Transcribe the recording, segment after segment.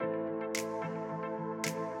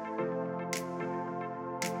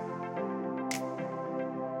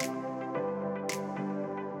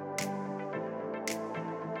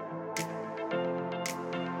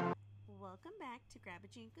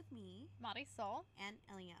Marisol. And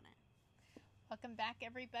Eliana. Welcome back,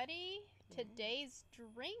 everybody. Yes. Today's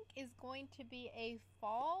drink is going to be a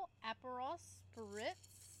fall Aperol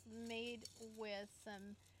Spritz made with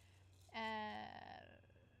some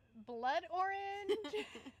blood orange,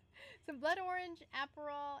 some blood orange,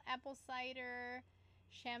 Aperol, apple cider,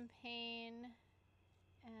 champagne,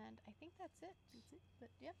 and I think that's it. That's it. But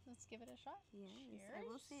yeah, let's give it a shot. Yes. Cheers.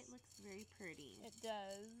 I will say it looks very pretty. It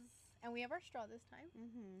does. And we have our straw this time.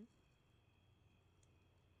 Mm-hmm.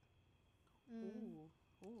 Ooh.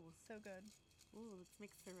 Ooh. So good. Ooh, let's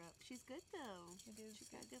mix her up. She's good, though. It is. She's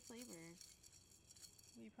got good flavor.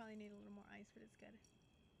 You probably need a little more ice, but it's good.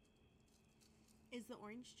 Is the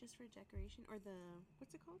orange just for decoration? Or the...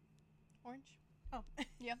 What's it called? Orange. Oh.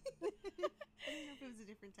 Yeah. I didn't know if it was a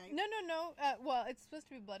different type. No. Well, it's supposed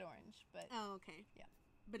to be blood orange, but... Oh, okay. Yeah.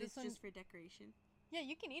 But it's just for decoration? Yeah,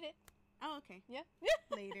 you can eat it. Oh, okay. Yeah.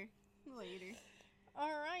 Later.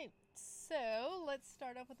 All right. So, let's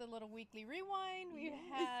start off with a little weekly rewind. We've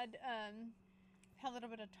had a little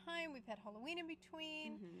bit of time. We've had Halloween in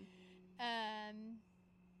between. Mm-hmm.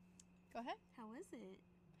 Go ahead. How was it?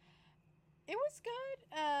 It was good.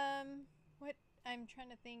 What I'm trying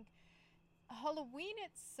to think. Halloween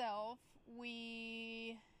itself,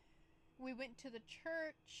 we went to the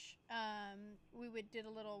church. We did a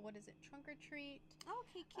little, trunk or treat.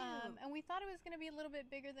 Okay, cute. And we thought it was going to be a little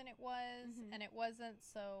bit bigger than it was, and it wasn't.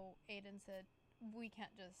 So Aiden said, "We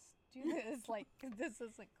can't just do this. This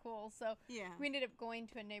isn't cool." So we ended up going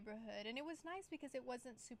to a neighborhood, and it was nice because it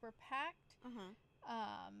wasn't super packed.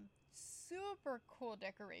 Super cool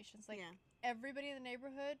decorations. Everybody in the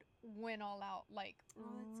neighborhood went all out.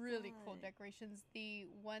 Really cool decorations. The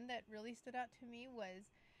one that really stood out to me was,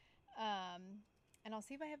 and I'll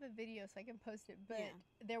see if I have a video so I can post it, but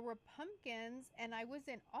there were pumpkins, and I was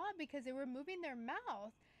in awe because they were moving their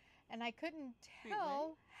mouth, and I couldn't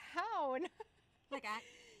tell how.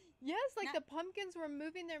 Yes, the pumpkins were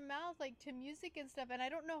moving their mouth to music and stuff, and I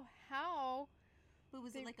don't know how. But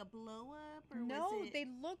was it a blow up? Or no, was it they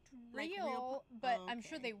looked real, but I'm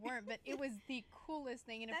sure they weren't. But it was the coolest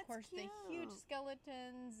thing. And, of course, cute. The huge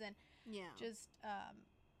skeletons and just...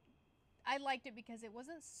 I liked it because it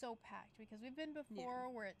wasn't so packed. Because we've been before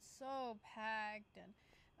where it's so packed.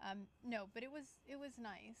 And no, but it was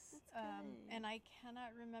nice. That's good. And I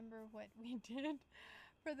cannot remember what we did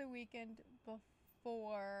for the weekend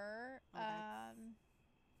before.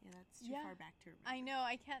 That's too far back to remember. I know,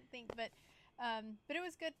 I can't think, but it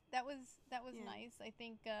was good. That was nice. I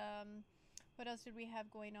think, what else did we have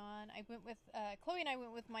going on? I went with, Chloe and I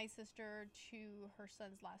went with my sister to her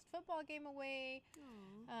son's last football game away.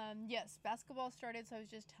 Yes, basketball started, so I was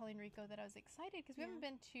just telling Rico that I was excited because we haven't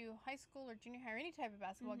been to high school or junior high or any type of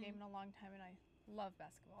basketball game in a long time, and I love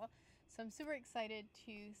basketball. So I'm super excited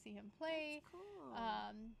to see him play. That's cool.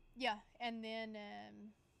 And then,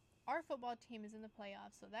 our football team is in the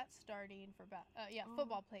playoffs, so that's starting for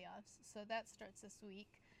football playoffs. So that starts this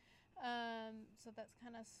week. So that's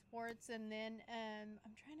kind of sports, and then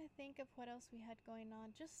I'm trying to think of what else we had going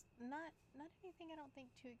on. Just not anything I don't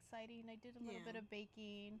think too exciting. I did a little bit of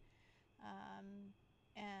baking,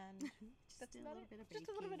 and that's about it.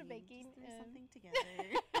 Just a little bit of baking. Just throw something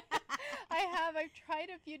together. I've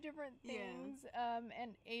tried a few different things,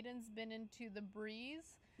 and Aiden's been into the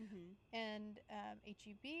bries, and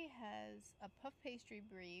HEB has a puff pastry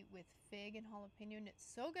brie with fig and jalapeno, and it's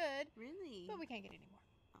so good. Really? But we can't get any more.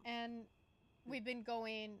 Oh. And we've been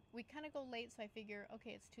going, we kind of go late, so I figure,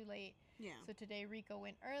 okay, it's too late. Yeah. So today Rico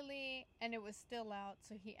went early, and it was still out,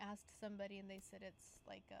 so he asked somebody, and they said it's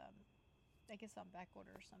I guess on back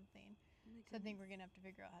order or something. So I think we're going to have to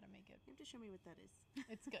figure out how to make it. You have to show me what that is.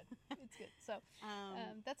 It's good. It's good. So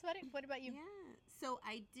that's about it. What about you? Yeah. So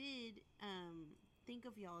I did think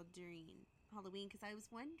of y'all during Halloween because I was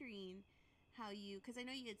wondering how because I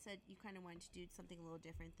know you had said you kind of wanted to do something a little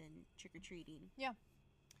different than trick-or-treating. Yeah.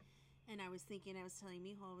 And I was telling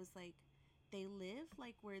Mijo, I was like, they live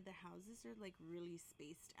where the houses are really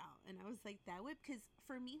spaced out, and I was like, that would, because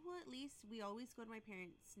for Mijo at least, we always go to my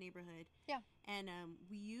parents' neighborhood, and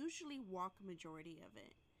we usually walk majority of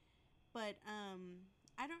it, but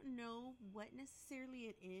I don't know what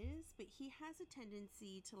necessarily it is, but he has a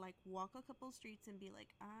tendency to walk a couple streets and be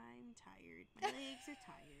like, I'm tired, my legs are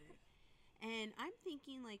tired. And I'm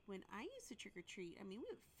thinking when I used to trick or treat, I mean,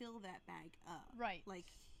 we would fill that bag up, right?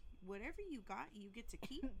 Whatever you got, you get to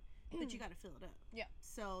keep. But you got to fill it up. Yeah.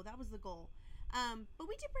 So that was the goal. But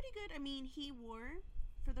we did pretty good. I mean, he wore,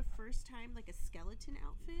 for the first time, a skeleton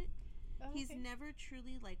outfit. Oh, He's never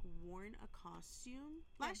truly, worn a costume.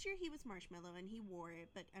 Last year, he was Marshmallow, and he wore it.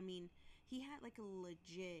 But, I mean, he had, a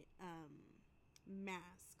legit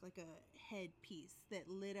mask, like a headpiece that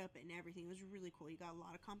lit up and everything. It was really cool. He got a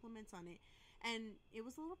lot of compliments on it. And it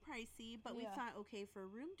was a little pricey, but we thought, okay, for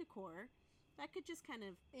room decor, that could just kind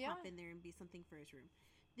of pop in there and be something for his room.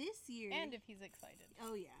 This year... And if he's excited.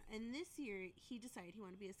 Oh, yeah. And this year, he decided he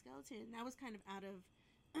wanted to be a skeleton. That was kind of out of,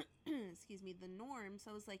 excuse me, the norm.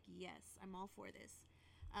 So I was like, yes, I'm all for this.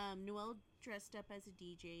 Noel dressed up as a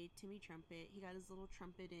DJ, Timmy Trumpet. He got his little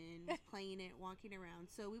trumpet in, was playing it, walking around.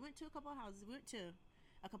 So we went to a couple of houses. We went to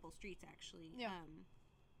a couple of streets, actually. Yeah.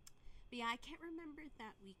 But yeah, I can't remember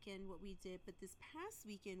that weekend what we did. But this past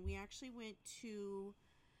weekend, we actually went to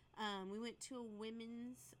a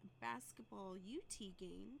women's basketball UT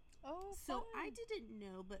game. Oh, so fun. I didn't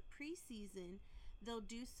know, but preseason they'll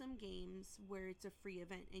do some games where it's a free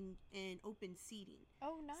event and open seating.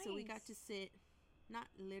 Oh, nice. So we got to sit, not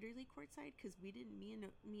literally courtside, because we didn't. Me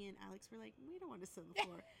and Alex were like, we don't want to sit on the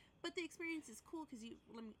floor. But the experience is cool because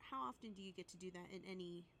how often do you get to do that in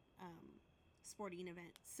any sporting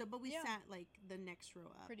event? So, but we sat like the next row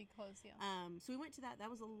up, pretty close, yeah. So we went to that.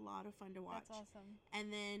 That was a lot of fun to watch. That's awesome.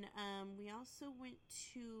 And then we also went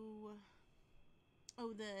to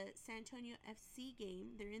the San Antonio FC game.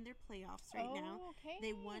 They're in their playoffs right now. Okay.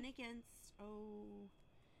 They won against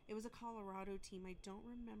it was a Colorado team. I don't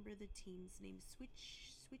remember the team's name.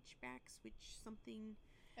 Switchback something.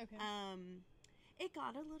 Okay. It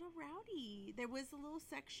got a little rowdy. There was a little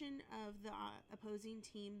section of the opposing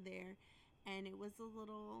team there, and it was a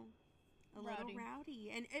little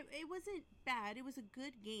rowdy. And it wasn't bad. It was a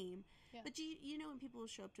good game. Yeah. But you know when people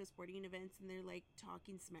show up to sporting events and they're like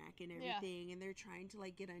talking smack and everything, and they're trying to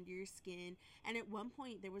like get under your skin. And at one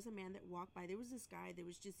point there was a man that walked by. There was this guy that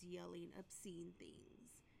was just yelling obscene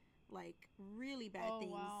things, like really bad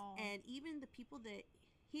things. Wow. And even the people that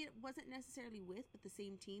he wasn't necessarily with, but the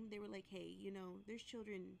same team, they were like, hey, there's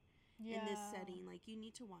children in this setting. Like, you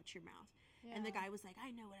need to watch your mouth. Yeah. And the guy was like,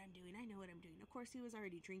 I know what I'm doing. Of course, he was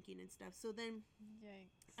already drinking and stuff. So then,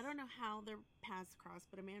 yikes. I don't know how their paths crossed,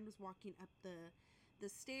 but a man was walking up the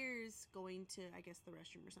stairs going to, I guess, the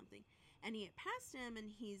restroom or something. And he had passed him,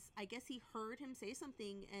 and I guess he heard him say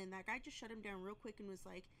something, and that guy just shut him down real quick and was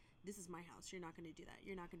like, this is my house. You're not going to do that.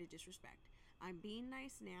 You're not going to disrespect. I'm being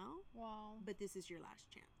nice now. Wow. But this is your last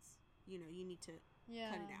chance. You need to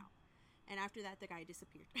cut it out. And after that, the guy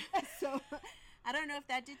disappeared. So I don't know if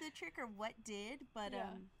that did the trick or what did, but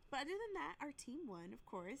but other than that, our team won, of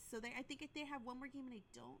course. So I think if they have one more game, and I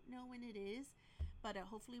don't know when it is, but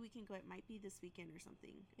hopefully we can go. It might be this weekend or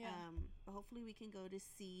something. Yeah. But hopefully we can go to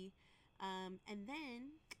see. And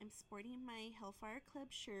then I'm sporting my Hellfire Club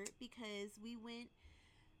shirt because we went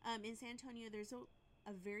in San Antonio. There's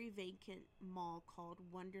a very vacant mall called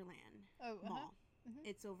Wonderland Mall. Mm-hmm.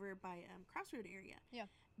 It's over by Crossroad area. Yeah.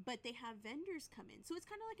 But they have vendors come in. So it's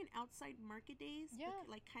kind of like an outside market days, but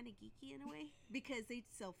like kind of geeky in a way, because they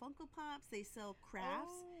sell Funko Pops, they sell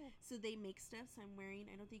crafts. So they make stuff. So I'm wearing,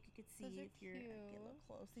 I don't think you could see if you're get a little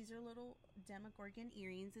close. These are little Demogorgon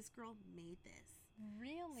earrings. This girl made this.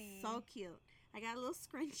 Really? So cute. I got a little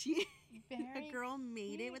scrunchie. A girl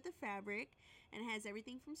made it with the fabric, and it has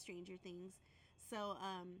everything from Stranger Things. So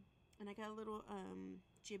and I got a little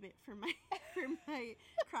gibbet for my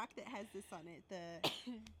crock that has this on it, the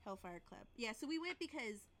Hellfire Club. Yeah, so we went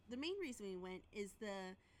because the main reason we went is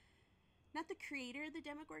not the creator of the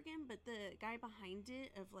Demogorgon, but the guy behind it,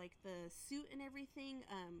 of like the suit and everything.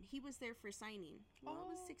 He was there for signing. Well, it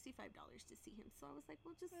was $65 to see him, so I was like,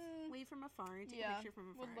 we'll just wave from afar and take a picture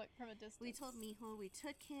from afar. We'll look from a distance. We told Mijo, we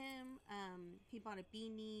took him. He bought a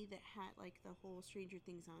beanie that had like the whole Stranger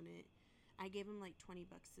Things on it. I gave him like $20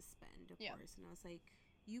 to spend, of course, and I was like,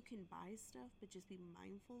 you can buy stuff, but just be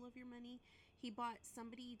mindful of your money.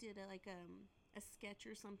 Somebody did a sketch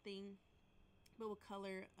or something, but with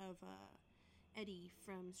color of Eddie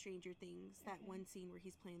from Stranger Things, that one scene where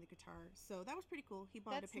he's playing the guitar. So that was pretty cool. He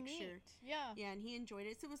bought a picture. Neat. Yeah. Yeah, and he enjoyed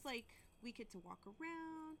it. So it was like we get to walk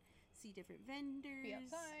around, see different vendors. Be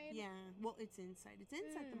outside. Yeah. Well, it's inside. It's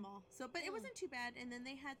inside the mall. So, but it wasn't too bad. And then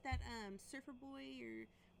they had that Surfer Boy, or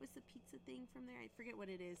what's the pizza thing from there? I forget what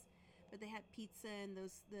it is. But they had pizza, and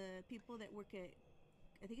the people that work at,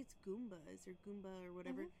 I think it's Goomba or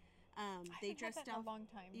whatever. They dressed up. A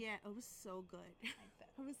long time. Yeah, it was so good.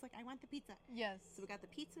 I was like, I want the pizza. Yes. So we got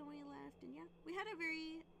the pizza when we left, and we had a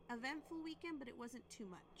very eventful weekend, but it wasn't too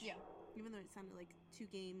much. Yeah. Even though it sounded like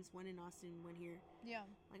 2 games, one in Austin, one here. Yeah.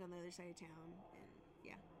 Like on the other side of town, and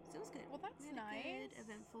so it was good. Well, that's nice. A good,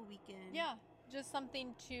 eventful weekend. Yeah, just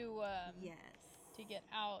something to yes. To get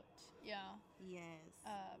out. Yeah. Yes.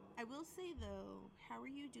 I will say though, how are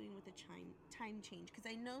you doing with the time change? Because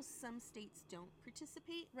I know some states don't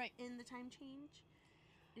participate in the time change.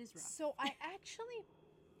 It is rough. So I actually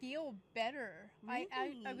feel better. Really?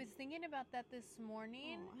 I was thinking about that this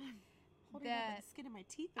morning. Oh, I'm holding up by the skin of my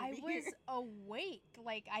teeth over here. I was awake.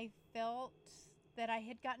 Like, I felt that I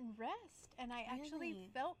had gotten rest, and I actually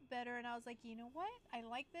felt better, and I was like, you know what? I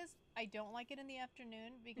like this. I don't like it in the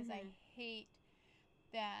afternoon because I hate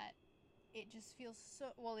that it just feels so,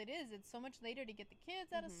 well, it is. It's so much later to get the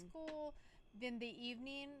kids out of school. Then the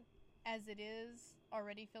evening, as it is,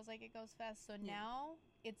 already feels like it goes fast. So now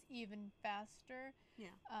it's even faster. Yeah.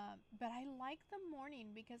 But I like the morning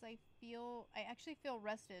because I actually feel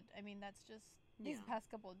rested. I mean, that's just these past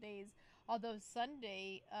couple of days. Although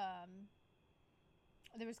Sunday,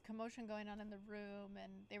 there was commotion going on in the room,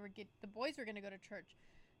 and the boys were going to go to church.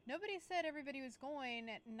 Nobody said everybody was going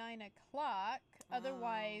at 9 o'clock.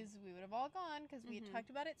 Otherwise, we would have all gone because we had talked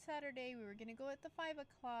about it Saturday. We were going to go at the 5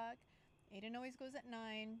 o'clock. Aiden always goes at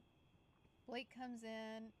 9. Blake comes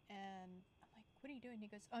in, and I'm like, what are you doing? He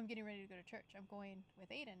goes, oh, I'm getting ready to go to church. I'm going with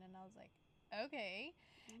Aiden. And I was like, okay.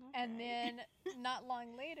 And then not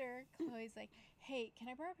long later, Chloe's like, hey, can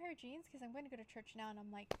I borrow a pair of jeans? Because I'm going to go to church now. And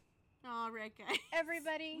I'm like, all right, guys.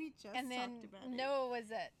 Everybody. We just and then talked about it. Noah was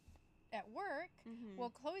at work. Well,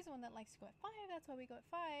 Chloe's the one that likes to go at 5. That's why we go at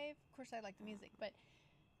 5. Of course, I like the music. But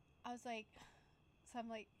I was like, so I'm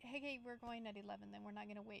like, hey, we're going at 11. Then we're not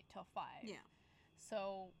going to wait till 5. Yeah.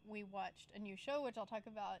 So we watched a new show, which I'll talk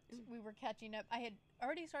about. We were catching up. I had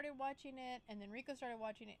already started watching it, and then Rico started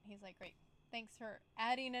watching it. And he's like, great. Thanks for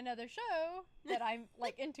adding another show that I'm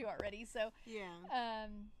like into already. So yeah.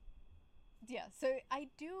 So I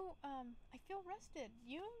do. I feel rested.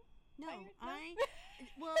 You? No, tired?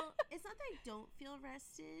 Well, it's not that I don't feel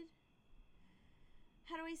rested.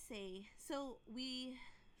 How do I say? So we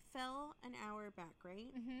fell an hour back,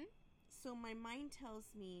 right? Mm-hmm. So my mind tells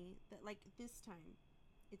me that like this time,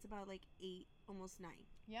 it's about like 8, almost 9.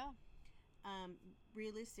 Yeah.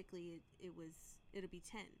 Realistically, it'll be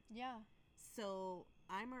 10. Yeah. So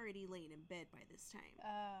I'm already laying in bed by this time.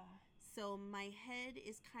 So my head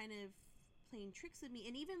is kind of playing tricks with me,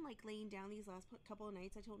 and even like laying down these last couple of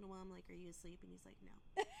nights, I told Noel, I'm like, are you asleep? And he's like, no.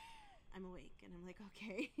 I'm awake. And I'm like,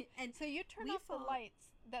 okay. And so you turn off the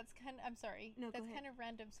lights. That's kind of, I'm sorry. No, that's kind of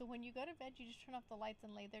random. So when you go to bed, you just turn off the lights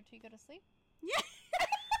and lay there till you go to sleep? Yeah.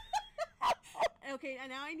 Okay,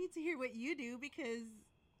 and now I need to hear what you do, because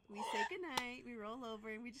we say goodnight, we roll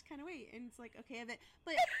over, and we just kind of wait. And it's like, okay,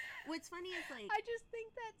 but what's funny is like, I just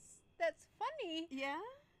think that's funny. Yeah?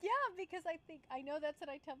 Yeah, because I know that's what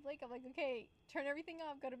I tell Blake. I'm like, okay, turn everything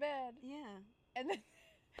off, go to bed. Yeah. And then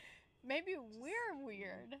maybe we're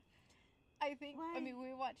weird. I think, Why? I mean, we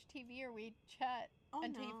watch TV or we chat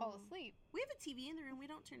until you fall asleep. We have a TV in the room. We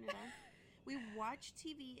don't turn it on. We watch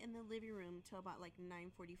TV in the living room till about like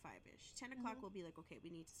 9:45ish. 10 o'clock we'll be like, okay, we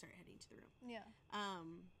need to start heading to the room. Yeah.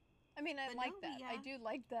 I mean, I like that. I do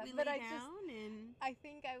like that. We but lay down and I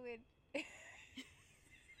think I would.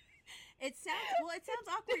 It sounds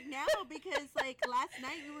awkward now, because like last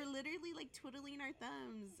night we were literally like twiddling our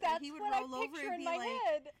thumbs. That's and he would what roll I over picture and in be my like,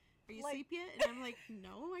 head. are you asleep yet? And I'm like,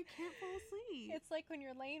 no, I can't fall asleep. It's like when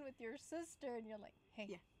you're laying with your sister and you're like,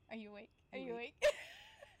 hey, are you awake? Are you awake?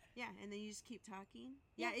 Yeah, and then you just keep talking.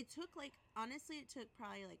 Yeah, it took honestly, it took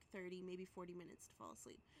probably like 30, maybe 40 minutes to fall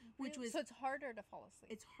asleep. So it's harder to fall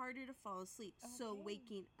asleep. It's harder to fall asleep. Okay. So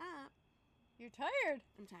waking up. You're tired.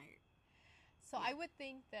 I'm tired. So I would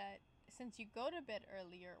think that since you go to bed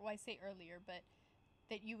earlier, well, I say earlier, but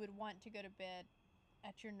that you would want to go to bed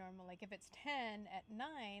at your normal, like if it's 10 at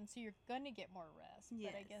 9, so you're going to get more rest.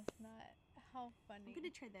 Yes. But I guess not. How funny. I'm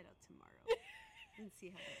going to try that out tomorrow and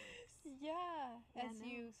see how that works. Yeah, as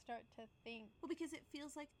you start to think. Well, because it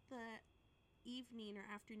feels like the evening or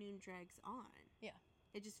afternoon drags on. Yeah.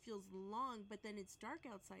 It just feels long, but then it's dark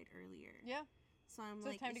outside earlier. Yeah. So I'm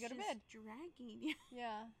like, time to go to bed. Dragging.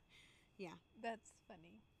 Yeah. Yeah. That's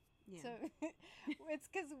funny. Yeah. So it's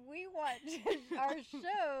because we watch our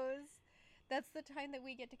shows. That's the time that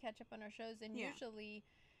we get to catch up on our shows. And usually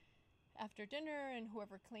after dinner, and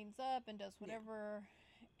whoever cleans up and does whatever.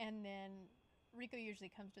 Yeah. And then Rico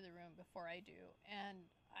usually comes to the room before I do. And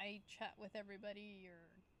I chat with everybody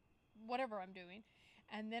or whatever I'm doing.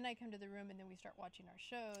 And then I come to the room and then we start watching our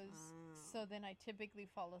shows. Oh. So then I typically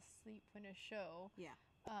fall asleep when a show. Yeah.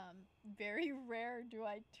 Very rare do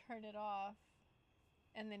I turn it off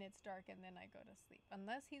and then it's dark and then I go to sleep.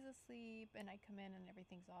 Unless he's asleep and I come in and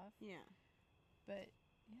everything's off. Yeah. But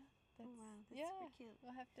yeah, that's super cute.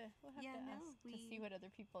 We'll have to ask to see what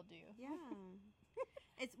other people do. Yeah.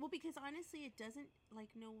 It's because honestly it doesn't,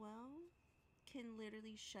 like, Noel can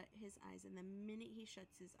literally shut his eyes, and the minute he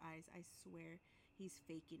shuts his eyes, I swear he's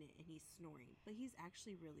faking it and he's snoring, but he's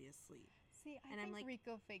actually really asleep. See, I think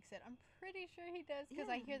Rico fakes it. I'm pretty sure he does, because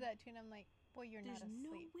I hear that too and I'm like, Boy, you're there's not asleep.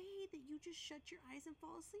 no way that you just shut your eyes and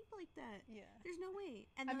fall asleep like that. Yeah. There's no way.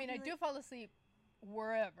 And I mean, I do fall asleep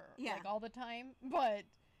wherever, like all the time, but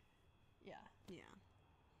yeah. Yeah.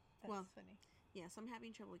 That's funny. Yeah, so I'm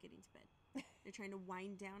having trouble getting to bed. They're trying to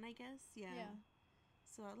wind down, I guess. Yeah.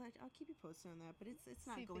 So I'll keep you posted on that, but it's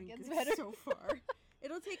not going good so far.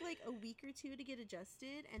 It'll take like a week or two to get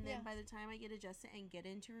adjusted, and then by the time I get adjusted and get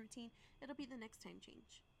into routine, it'll be the next time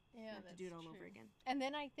change. Yeah, I have to do it all over again. And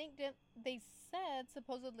then I think that they said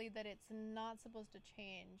supposedly that it's not supposed to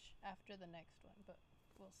change after the next one, but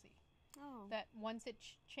we'll see. Oh. That once it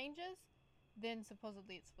changes, then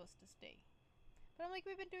supposedly it's supposed to stay. But I'm like,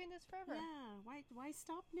 we've been doing this forever. Yeah. Why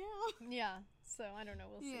stop now? Yeah. So I don't know.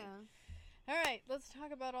 We'll see. All right. Let's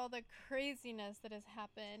talk about all the craziness that has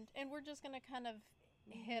happened, and we're just gonna kind of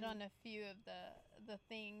hit on a few of the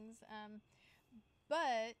things.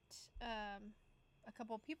 But a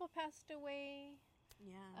couple people passed away.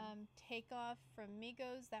 Yeah. Takeoff from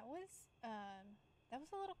Migos. That was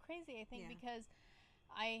a little crazy, I think, because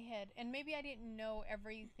I had, and maybe I didn't know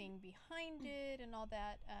everything behind it and all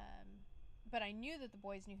that. But I knew that the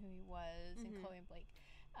boys knew who he was, and Chloe and Blake.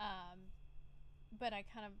 But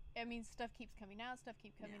I mean, stuff keeps coming out,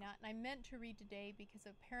 and I meant to read today because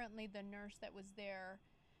apparently the nurse that was there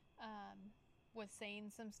was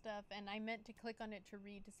saying some stuff, and I meant to click on it to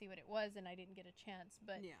read to see what it was, and I didn't get a chance.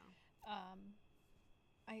 But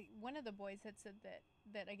one of the boys had said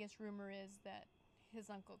that I guess rumor is that his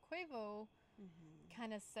uncle Quavo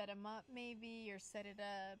kind of set him up, maybe, or set it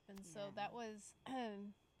up, and so that was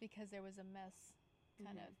because there was a mess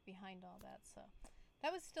kind of behind all that. So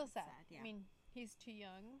that was still sad. I mean, he's too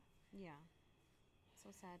young. Yeah. So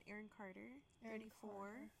sad. Aaron Carter,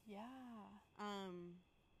 34. Yeah.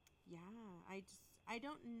 Yeah. I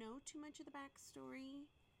don't know too much of the backstory,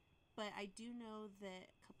 but I do know that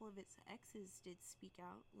a couple of its exes did speak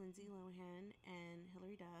out. Lindsay Lohan and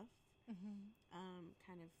Hilary Duff.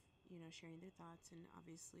 Kind of, sharing their thoughts and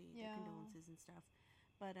obviously their condolences and stuff.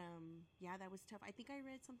 But that was tough. I think I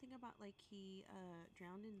read something about like he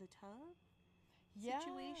drowned in the tub.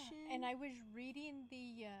 Situation. And I was reading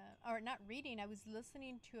I was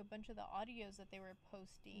listening to a bunch of the audios that they were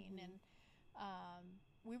posting, and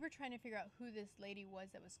we were trying to figure out who this lady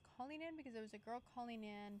was that was calling in, because there was a girl calling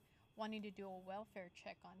in wanting to do a welfare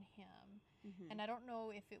check on him, and I don't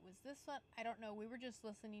know if it was this one. I don't know. We were just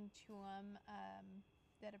listening to him.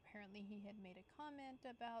 That apparently he had made a comment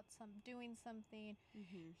about doing something.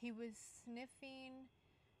 He was sniffing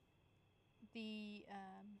the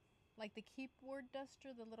like the keyboard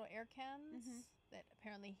duster, the little air cans. That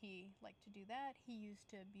apparently he liked to do that. He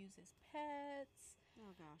used to abuse his pets.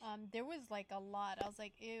 Oh gosh. There was like a lot. I was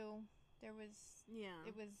like, ew. There was. Yeah.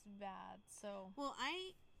 It was bad. So. Well,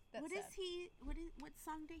 what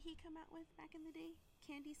song did he come out with back in the day?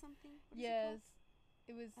 Candy something. What is it called?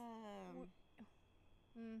 It was.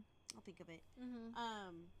 I'll think of it.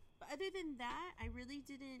 But other than that, I really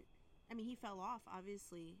didn't. I mean, he fell off,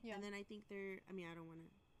 obviously. Yeah. And then I think I don't want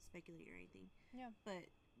to speculate or anything. Yeah.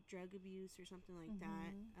 But drug abuse or something like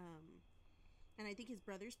that. And I think his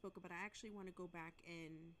brother spoke about it. I actually want to go back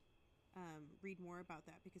and read more about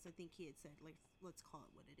that, because I think he had said, like, let's call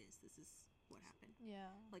it what it is. This is what happened.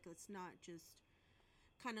 Yeah. Like, let's not just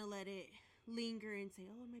kind of let it linger and say,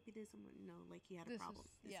 oh, it might be this. No, like, he had a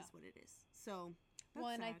problem. This is what it is. So. That's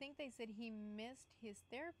and sad. I think they said he missed his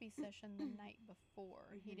therapy session the night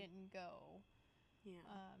before. He didn't go. Yeah.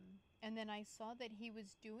 And then I saw that he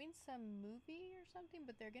was doing some movie or something,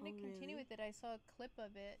 but they're going to continue with it. I saw a clip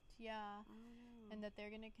of it. Yeah. Oh. And that they're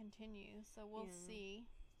going to continue. So we'll see.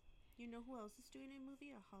 You know who else is doing a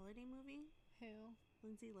movie? A holiday movie? Who?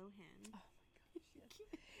 Lindsay Lohan. Oh my gosh,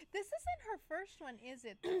 yes. This isn't her first one, is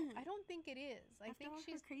it? I don't think it is. I think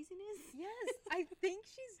she's her craziness. Yes, I think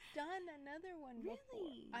she's done another one before.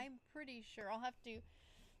 I'm pretty sure. I'll have to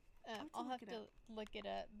look it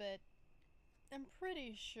up, but I'm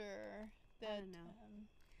pretty sure that. I don't know.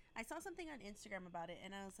 I saw something on Instagram about it,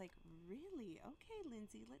 and I was like, "Really? Okay,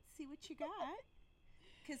 Lindsay, let's see what you got."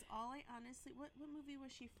 Because what movie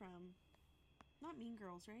was she from? Not Mean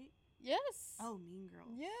Girls, right? Yes. Oh, Mean Girls.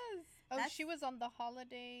 Yes. Oh, she was on the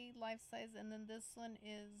Holiday Life Size, and then this one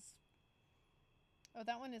is. Oh,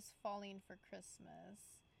 that one is Falling for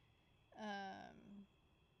Christmas.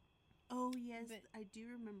 Oh yes, I do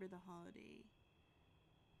remember the Holiday.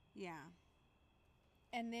 Yeah.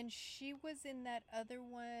 And then she was in that other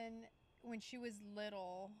one when she was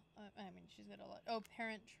little. She's got a lot. Oh,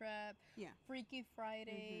 Parent Trap. Yeah. Freaky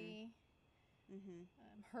Friday.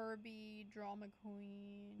 Herbie, Drama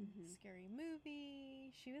Queen, Scary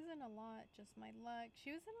Movie. She was in a lot. Just My Luck.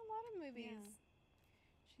 She was in a lot of movies.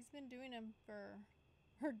 Yeah. She's been doing them for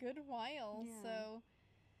for a good while. Yeah. So,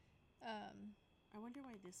 I wonder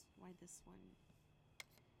why this one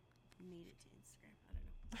made it to Instagram.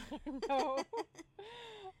 I don't know.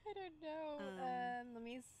 I don't know. Let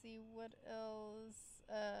me see what else.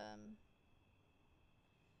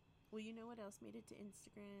 Well, you know what else made it to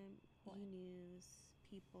Instagram? What? E-News,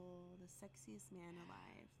 People, the sexiest man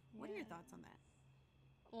alive. What are your thoughts on that?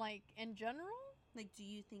 Like, in general? Like, do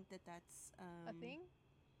you think that that's A thing?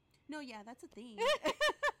 No, yeah, that's a thing.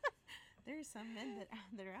 There's some men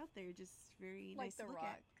that are out there just very like nice The to look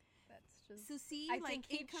Rock. at. That's just. So see, I like think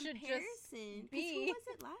he in should comparison, just because who be. was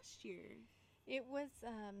it last year? It was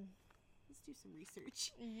Let's do some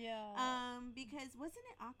research. Yeah. Because wasn't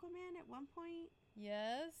it Aquaman at one point?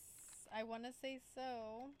 Yes, I want to say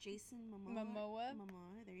so. Jason Momoa.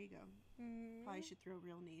 Momoa. There you go. Mm. Probably should throw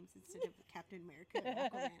real names instead of Captain America and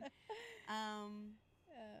Aquaman.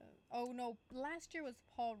 Oh no, last year was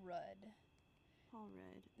Paul Rudd. Paul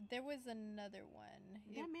Rudd. There was another one.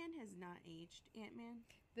 That man has not aged. Ant-Man.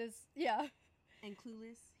 Yeah. And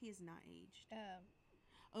Clueless. He has not aged.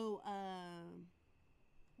 Mm-hmm.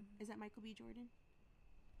 Is that Michael B. Jordan?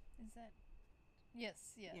 Is that?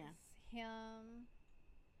 Yes. Yeah. Him.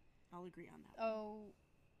 I'll agree on that. Oh,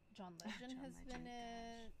 John Legend has been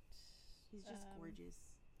it. He's just gorgeous.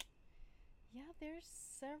 Yeah, there's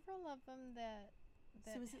several of them that.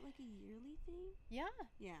 So is it like a yearly thing? Yeah.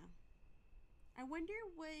 Yeah. I wonder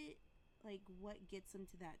what gets them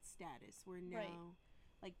to that status where now,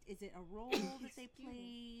 like, is it a role that they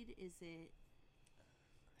played? Is it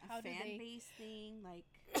a fan base thing? Like,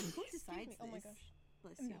 who decides this? Oh my gosh.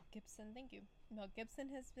 Bless you. Mel Gibson, thank you. Mel Gibson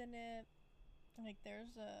has been it. Like,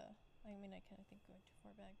 there's I mean, I kind of think going too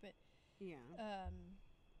far back, but yeah.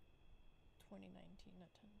 2019, not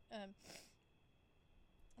 10.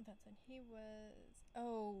 That's when he was.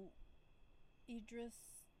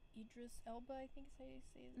 Idris Elba, I think is how you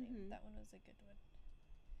say his name. That one was a good one.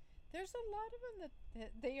 There's a lot of them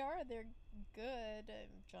they're good.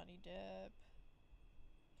 Johnny Depp,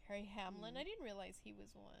 Harry Hamlin. I didn't realize he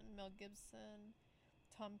was one. Mel Gibson,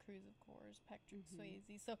 Tom Cruise, of course, Patrick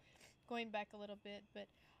Swayze. So going back a little bit, but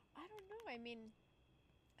I don't know. I mean,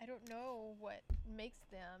 I don't know what makes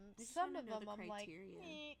them. Some of them I'm like,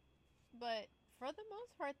 but for the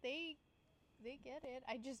most part, they get it.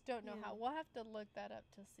 I just don't know how. We'll have to look that up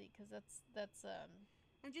to see, because that's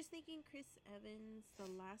I'm just thinking Chris Evans, the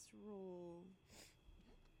last role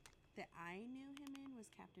that I knew him in was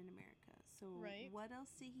Captain America. So what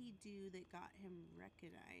else did he do that got him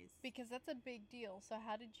recognized? Because that's a big deal. So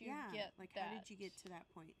how did you get that? How did you get to that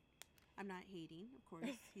point? I'm not hating, of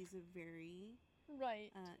course. He's a very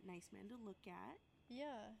nice man to look at.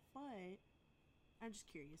 Yeah. But I'm just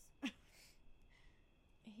curious.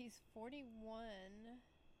 He's 41.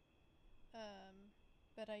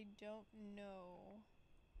 But I don't know.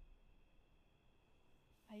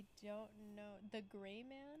 The Gray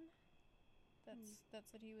Man?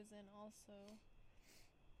 That's what he was in also.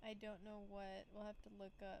 I don't know what. We'll have to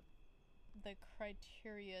look up the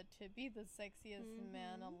criteria to be the sexiest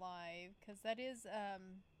man alive, because that is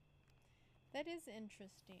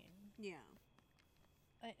interesting. Yeah.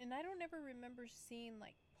 And I don't ever remember seeing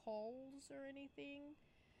like polls or anything.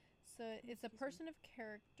 So it's a person of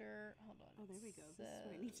character. Hold on. Oh, there we go. This is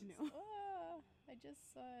what I need to know. I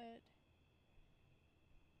just saw it.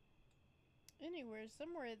 Anywhere,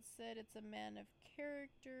 somewhere it said it's a man of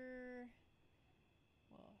character.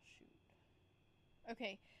 Well, shoot.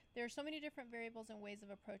 Okay, there are so many different variables and ways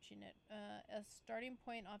of approaching it. A starting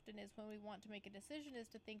point often is when we want to make a decision is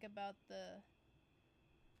to think about the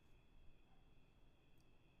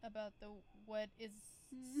what is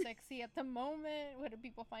sexy at the moment. What do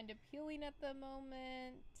people find appealing at the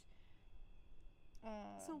moment?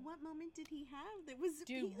 So what moment did he have that was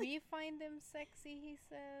appealing? Do we find them sexy, he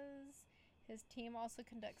says. His team also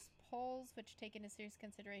conducts polls, which take into serious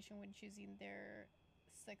consideration when choosing their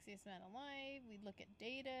sexiest man alive. We look at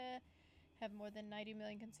data. Have more than 90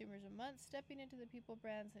 million consumers a month stepping into the People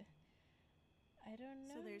brands. I don't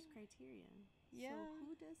know. So there's criteria. Yeah. So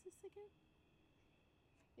who does this again?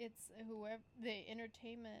 It's whoever, the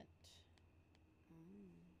entertainment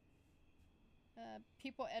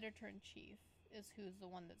People editor-in-chief is who's the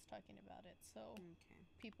one that's talking about it. So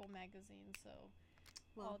People magazine. So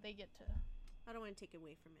they get to. I don't want to take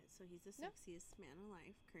away from it. So he's the sexiest man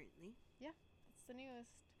alive currently. Yeah, that's the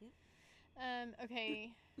newest. Yep.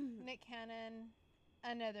 Okay, Nick Cannon,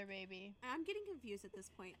 another baby. I'm getting confused at this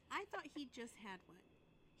point. I thought he just had one.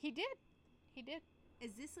 He did.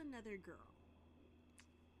 Is this another girl?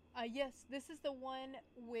 Yes, this is the one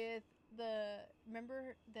with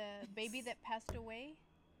remember the baby that passed away?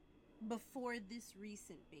 before this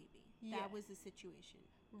recent baby. Yeah. That was the situation.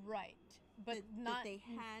 Right. But that they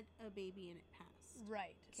had a baby and it passed.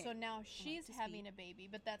 Right. Okay. So now she's having a baby,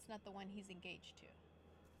 but that's not the one he's engaged to.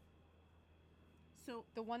 So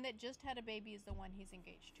the one that just had a baby is the one he's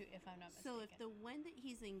engaged to, if I'm not mistaken. So if the one that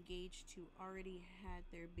he's engaged to already had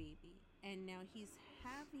their baby, and now he's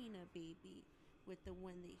having a baby with the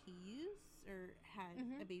one that he used or had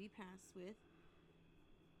a baby pass with,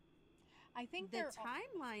 I think the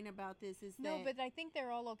timeline about this is no, but I think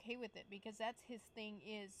they're all okay with it because that's his thing.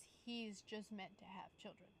 Is he's just meant to have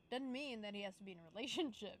children? Doesn't mean that he has to be in a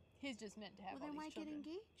relationship. He's just meant to have. Well, then why children.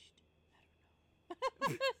 Get engaged? I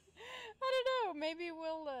don't know. I don't know. Maybe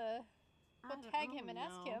we'll tag him and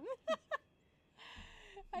ask him.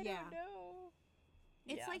 I don't know.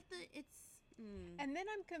 It's like And then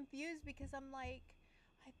I'm confused because I'm like,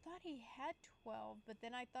 I thought he had 12, but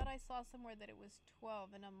then I thought I saw somewhere that it was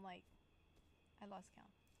 12, and I'm like, I lost count.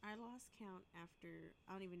 I lost count after,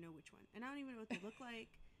 I don't even know which one. And I don't even know what they look like.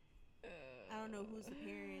 I don't know who's the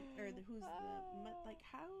parent or who's the, like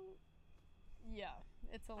how. Yeah,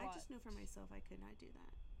 it's a lot. I just know for myself I could not do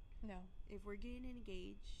that. No. If we're getting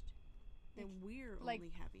engaged, then we're only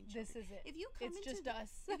having children. This is it. If you come it's just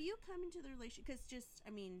us. If you come into the relationship, because just, I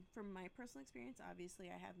mean, from my personal experience, obviously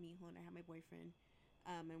I have Mijo and I have my boyfriend.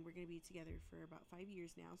 And we're going to be together for about 5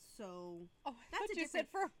 years now. So that's what you said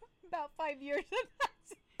for about 5 years. And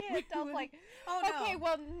that's it. I was like, oh, okay,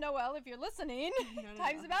 well, Noelle, if you're listening,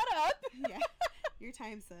 time's about up. Yeah, your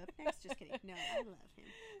time's up. Thanks, just kidding. No, I love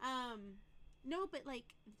him. No, but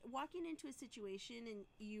like walking into a situation and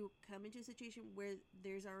you come into a situation where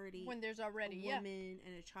there's already a woman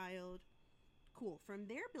and a child. Cool. From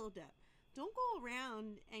there, build up. Don't go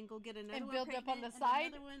around and go get another one build up on the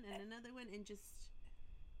side. Another one and just.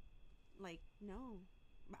 Like, no.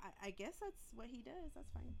 I guess that's what he does.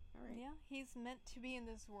 That's fine. All right. Yeah, he's meant to be in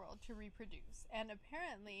this world to reproduce. And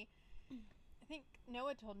apparently, I think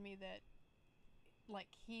Noah told me that, like,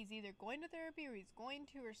 he's either going to therapy or he's going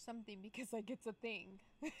to or something because, like, it's a thing.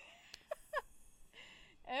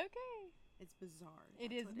 Okay. It's bizarre.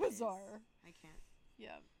 It is bizarre. I can't.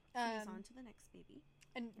 Yeah. He's on to the next baby.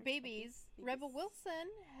 And babies. Rebel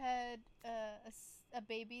Wilson had a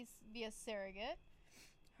baby via surrogate.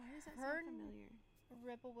 Why does that sound familiar?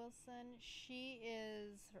 Rebel Wilson, she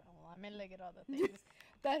is. Let me look at all the things.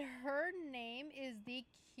 But her name is the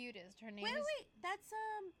cutest. Her name is. Wait. That's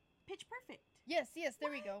Pitch Perfect. Yes. There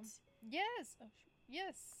we go. Yes. Oh,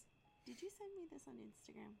 yes. Did you send me this on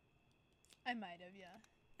Instagram? I might have. Yeah.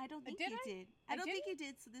 I don't think you did. I don't think you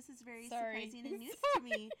did. So this is very surprising and news to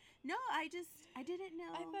me. No, I didn't know.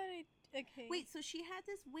 I thought okay. Wait, so she had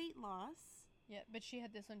this weight loss. Yeah, but she had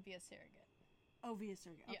this one via surrogate. Oh, via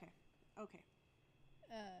surrogate. Yeah. Okay.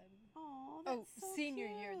 Oh, so senior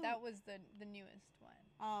cute. year. That was the newest one.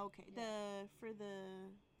 Oh, okay. Yeah.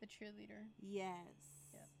 The cheerleader. Yes.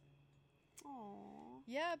 Yep. Oh.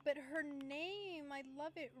 Yeah, but her name, I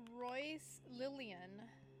love it. Royce Lillian.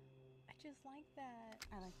 I just like that.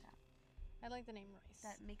 I like that. I like the name Royce.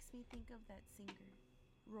 That makes me think of that singer,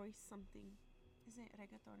 Royce something. Isn't it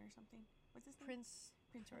reggaeton or something? What's his name?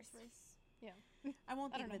 Prince Royce. Yeah. I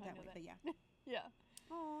won't think of it that way, but yeah. Yeah.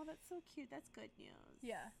 Oh, that's so cute. That's good news.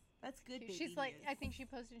 Yeah. That's good baby She's like, news. I think she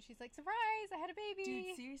posted and she's like, surprise, I had a baby.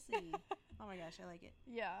 Dude, seriously. Oh my gosh, I like it.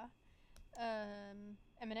 Yeah.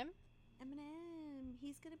 Eminem.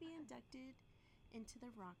 He's going to be inducted into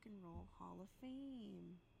the Rock and Roll Hall of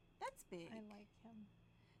Fame. That's big. I like him.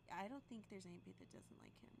 I don't think there's anybody that doesn't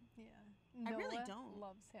like him. Yeah. I really don't.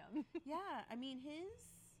 Loves him. Yeah. I mean,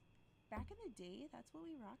 back in the day, that's what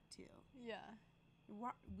we rocked to. Yeah.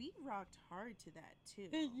 We rocked hard to that too.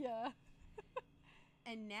 Yeah.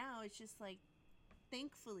 And now it's just like,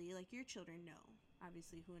 thankfully, like your children know,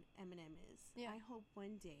 obviously, who Eminem is. Yeah. I hope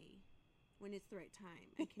one day, when it's the right time,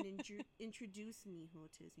 I can introduce Mijo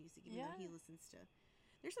to his music, even though he listens to.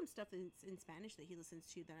 There's some stuff that's in Spanish that he listens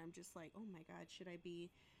to that I'm just like, oh my God, should I be?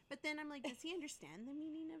 But then I'm like, does he understand the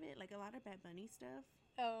meaning of it? Like a lot of Bad Bunny stuff.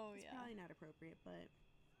 Oh, it's probably not appropriate, but.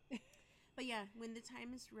 But yeah, when the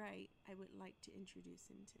time is right, I would like to introduce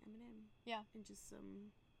him to Eminem. Yeah. And just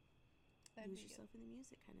lose yourself in the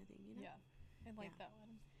music kind of thing, you know? Yeah. I like that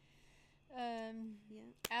one.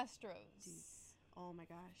 Yeah. Astros. Dude. Oh my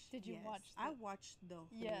gosh. Did you watch I watched the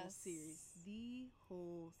whole series. The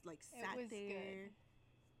whole, like, sat there,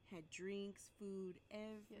 good. Had drinks, food,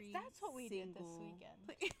 every That's what we did this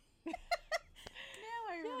weekend. Now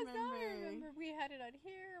I remember. We had it out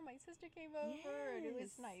here. My sister came over, and it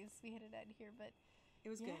was nice. We had it out here, but it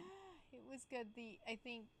was good. It was good.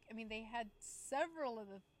 I mean, they had several of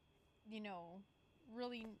the,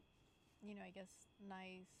 really I guess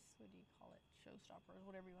nice, what do you call it, showstoppers,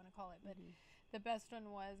 whatever you want to call it. But the best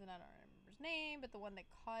one was, and I don't remember his name, but the one that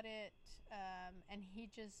caught it, and he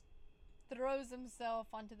just throws himself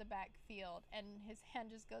onto the backfield, and his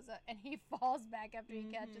hand just goes up, and he falls back after he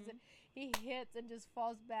catches it. He hits and just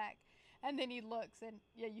falls back, and then he looks, and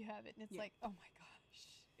you have it, and it's like, oh my gosh,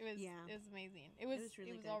 it was amazing. It was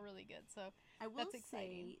all really good. So I will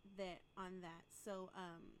say that on that. So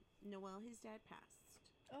Noel, his dad passed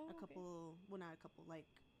a couple, well, not a couple, like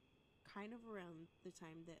kind of around the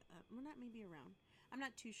time that, well, not maybe around. I'm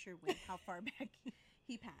not too sure how far back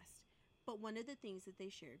he passed. But one of the things that they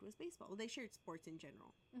shared was baseball. Well, they shared sports in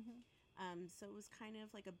general. So it was kind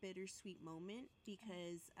of like a bittersweet moment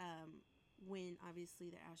because when obviously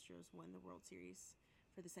the Astros won the World Series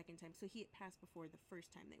for the second time. So he had passed before the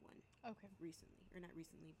first time they won. Okay. Recently. Or not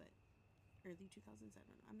recently, but early 2007.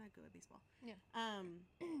 I'm not good at baseball. Yeah.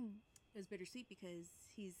 It was bittersweet because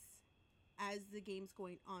as the game's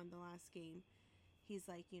going on, the last game, he's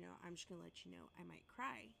like, I'm just going to let you know I might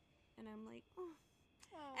cry. And I'm like, oh.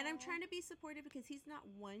 Aww. And I'm trying to be supportive because he's not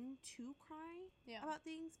one to cry about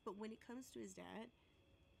things, but when it comes to his dad,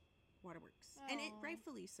 waterworks. Aww. And it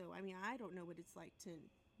rightfully so. I mean, I don't know what it's like to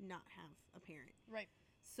not have a parent. Right.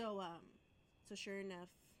 So sure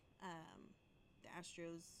enough, the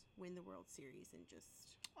Astros win the World Series and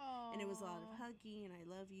and it was a lot of hugging and I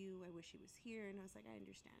love you. I wish he was here. And I was like, I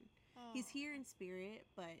understand. Aww. He's here in spirit,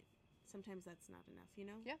 but sometimes that's not enough,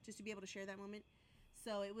 Yeah. Just to be able to share that moment.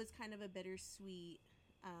 So it was kind of a bittersweet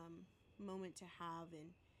moment to have,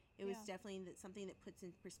 and it was definitely something that puts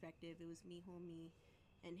in perspective. It was me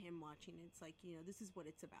and him watching. It's like, this is what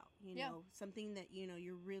it's about, something that,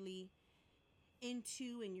 you're really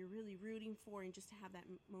into and you're really rooting for, and just to have that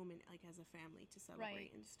moment like as a family to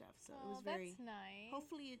celebrate and stuff. So it was very nice.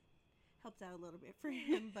 Hopefully it helped out a little bit for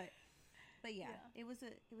him, but it was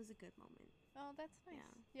a good moment. Oh, that's nice.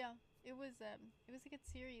 Yeah. It was a good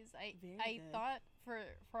series. I thought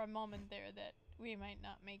for a moment there that we might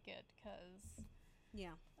not make it because the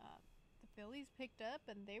Phillies picked up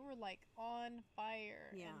and they were like on fire.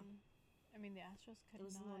 Yeah. And, I mean, the Astros could not. It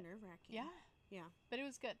was a little nerve-wracking. Yeah. But it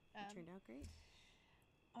was good. It turned out great.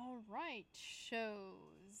 All right,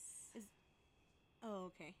 shows.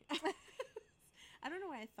 Okay. I don't know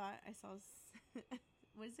why I thought I saw.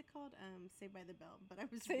 What is it called? Saved by the Bell. But I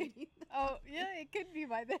was reading. It could be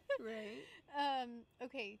by then. Right.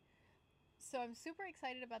 Okay. So I'm super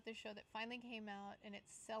excited about this show that finally came out, and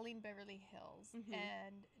it's Selling Beverly Hills.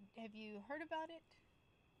 And have you heard about it?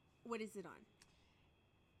 What is it on?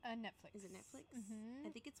 Netflix. Is it Netflix? I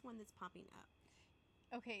think it's one that's popping up.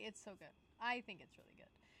 Okay, it's so good. I think it's really good.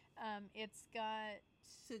 It's got...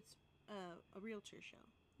 So it's a realtor show?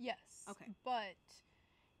 Yes. Okay. But...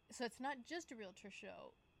 So it's not just a realtor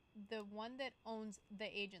show. The one that owns the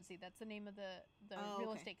agency, that's the name of the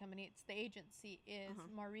real estate company. It's the agency is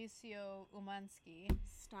Mauricio Umansky.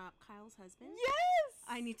 Stop. Kyle's husband? Yes!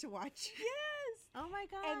 I need to watch. Yes! Oh my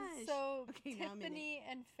gosh. And so Tiffany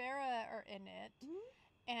and Farrah are in it.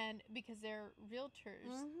 And because they're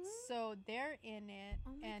realtors, so they're in it.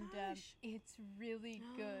 Oh my gosh. It's really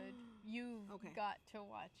good. You've got to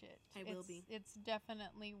watch it. I will be. It's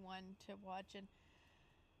definitely one to watch. And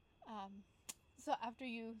so after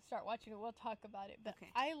you start watching it, we'll talk about it. But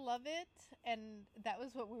I love it, and that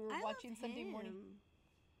was what we were watching Sunday morning.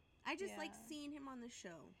 I just like seeing him on the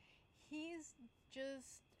show. He's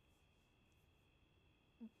just,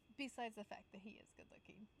 besides the fact that he is good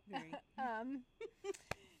looking, very.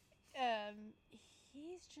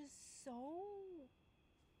 He's just so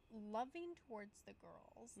loving towards the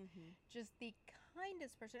girls, just the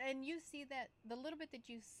kindest person. And you see that the little bit that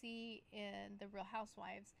you see in the Real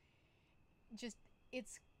Housewives, just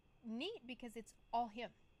it's neat because it's all him,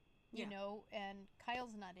 you know, and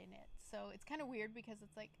Kyle's not in it, so it's kind of weird because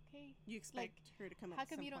it's like, okay, you expect her to come out. How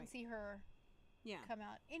come you don't see her come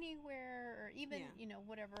out anywhere, or even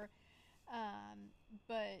whatever,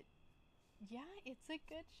 but it's a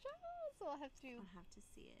good show, so I'll have to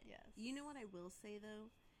see it. Yes. You know what I will say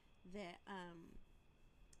though, that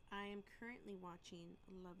I am currently watching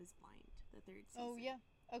Love Is Blind, the 3rd season. Oh yeah.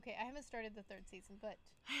 Okay, I haven't started the 3rd season, but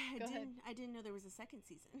go ahead. I didn't know there was a 2nd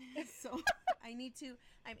season. So I'm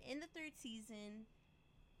in the 3rd season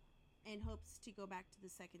and hopes to go back to the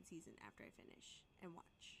 2nd season after I finish and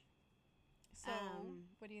watch. So,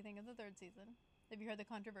 what do you think of the 3rd season? Have you heard the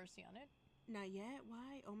controversy on it? Not yet.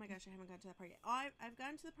 Why? Oh my gosh, I haven't gotten to that part yet. Oh, I've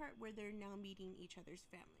gotten to the part where they're now meeting each other's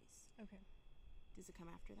families. Okay. Does it come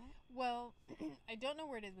after that? Well, I don't know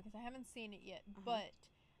where it is because I haven't seen it yet, but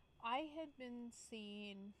I had been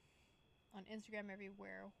seeing on Instagram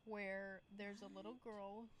everywhere where there's a little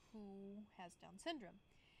girl who has Down syndrome.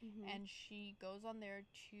 and she goes on there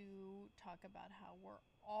to talk about how we're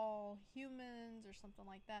all humans or something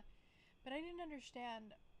like that. But I didn't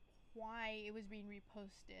understand why it was being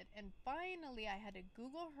reposted, and finally I had to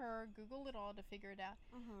Google it all to figure it out.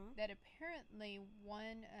 That apparently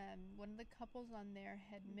one of the couples on there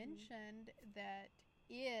had mentioned that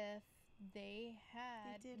if they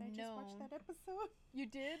had I just watched that episode. You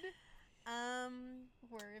did?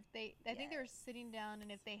 Where if they, I think they were sitting down,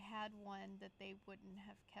 and if they had one, that they wouldn't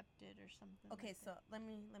have kept it or something. Okay, like so that. let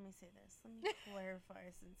me say this. Let me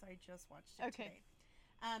clarify since I just watched it today.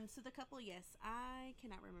 So the couple, yes, I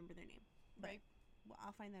cannot remember their name, but well,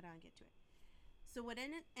 I'll find that out and get to it. So what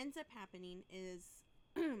ends up happening is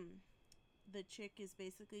the chick is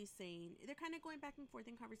basically saying, they're kind of going back and forth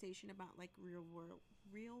in conversation about like real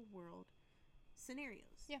world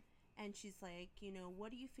scenarios. Yeah. And she's like, you know,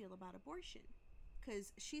 what do you feel about abortion?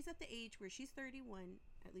 Because she's at the age where she's 31,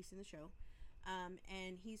 at least in the show,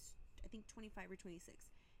 and he's, I think, 25 or 26.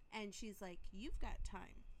 And she's like, you've got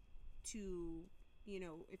time to, you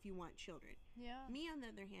know, if you want children. Yeah. Me, on the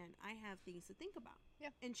other hand, I have things to think about. Yeah.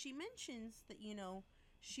 And she mentions that, you know,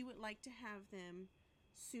 she would like to have them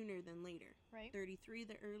sooner than later. Right. 33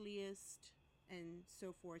 the earliest, and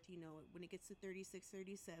so forth. You know, when it gets to 36,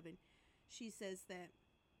 37, she says that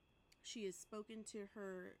she has spoken to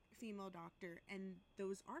her female doctor, and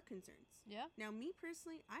those are concerns. Yeah. Now, me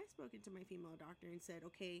personally, I've spoken to my female doctor and said,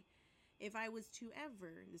 okay, if I was to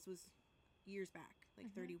ever, this was years back,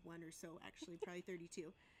 like 31 or so, actually, probably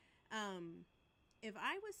 32. If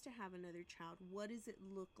I was to have another child, what does it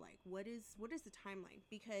look like? What is the timeline?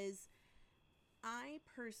 Because I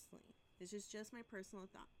personally, this is just my personal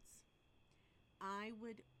thoughts, I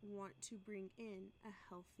would want to bring in a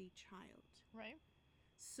healthy child. Right.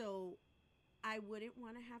 So I wouldn't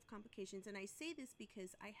want to have complications. And I say this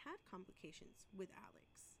because I had complications with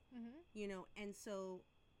Alex, you know, and so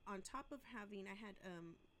on top of having, I had,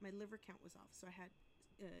 my liver count was off. So I had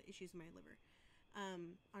issues with my liver.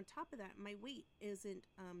 On top of that, my weight isn't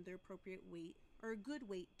the appropriate weight or a good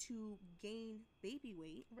weight to gain baby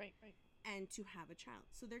weight. Right. And to have a child.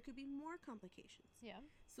 So there could be more complications. Yeah.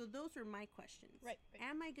 So those were my questions. Right.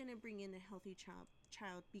 Am I going to bring in a healthy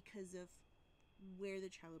child because of where the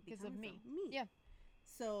child would be coming from? Me. Yeah.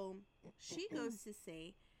 So she goes to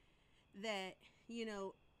say that, you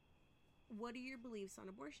know, what are your beliefs on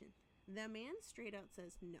abortion? The man straight out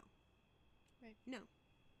says no. Right. No.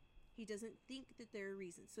 He doesn't think that there are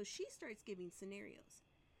reasons. So she starts giving scenarios.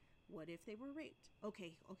 What if they were raped?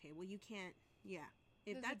 Okay, well, you can't, yeah.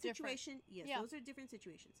 If Those that situation, yes, yeah. Those are different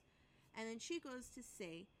situations. And then she goes to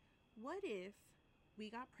say, what if we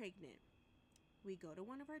got pregnant, we go to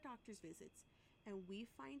one of our doctor's visits, and we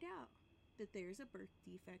find out that there's a birth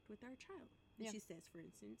defect with our child? And she says, for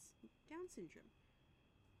instance, Down syndrome.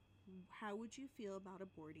 How would you feel about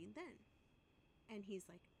aborting then? And he's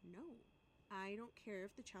like, no, I don't care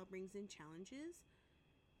if the child brings in challenges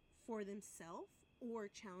for themselves or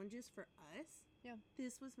challenges for us. Yeah.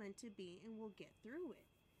 This was meant to be, and we'll get through it.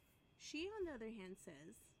 She, on the other hand,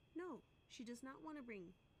 says, no, she does not want to bring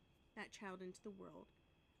that child into the world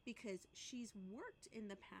because she's worked in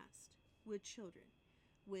the past with children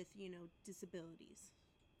with, you know, disabilities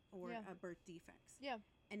or birth defects. Yeah.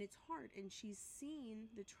 And it's hard, and she's seen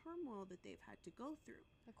the turmoil that they've had to go through.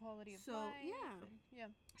 The quality of life. Yeah.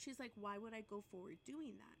 She's like, why would I go forward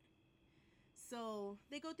doing that? So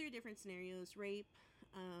they go through different scenarios, rape,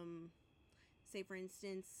 say for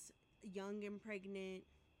instance, young and pregnant.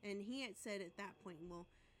 And he had said at that point, well,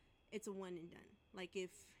 it's a one and done. Like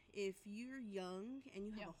if you're young and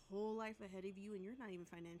you have a whole life ahead of you and you're not even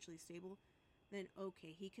financially stable, then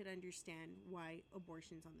okay, he could understand why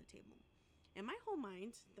abortion's on the table. In my whole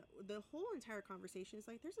mind, the whole entire conversation is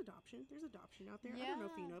like, there's adoption out there. I don't know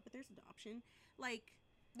if you know it, but there's adoption. Like,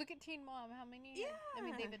 look at Teen Mom. How many? Yeah. I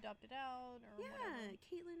mean, they've adopted out or whatever.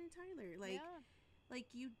 Caitlin and Tyler. Like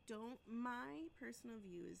you don't. My personal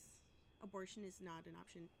view is abortion is not an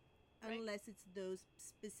option unless it's those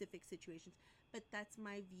specific situations. But that's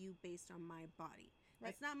my view based on my body.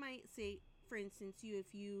 Right. That's not my say. For instance,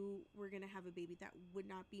 if you were going to have a baby, that would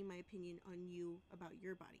not be my opinion on you about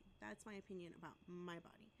your body. That's my opinion about my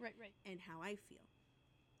body. Right. And how I feel.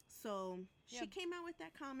 So she came out with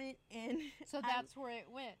that comment, and so that's where it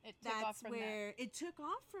went. It took off from there. It took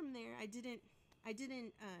off from there. I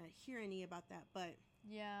didn't hear any about that, but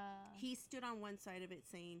he stood on one side of it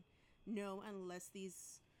saying, no, unless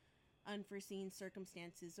these unforeseen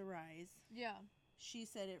circumstances arise. Yeah. She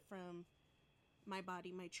said it from my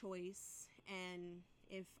body, my choice, and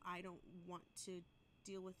if I don't want to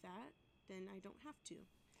deal with that, then I don't have to.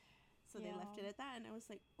 So they left it at that, and I was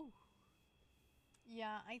like, oh.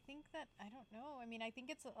 Yeah, I think that, I don't know. I mean, I think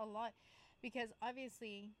it's a lot because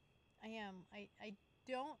obviously I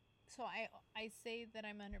don't, so I say that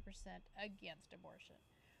I'm 100% against abortion.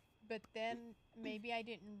 But then maybe I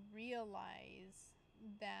didn't realize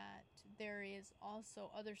that there is also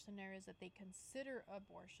other scenarios that they consider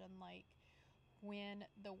abortion, like when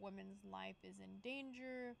the woman's life is in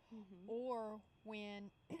danger, Mm-hmm. or when,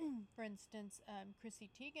 for instance, Chrissy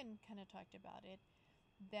Teigen kind of talked about it,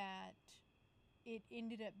 that it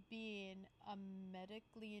ended up being a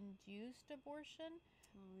medically induced abortion,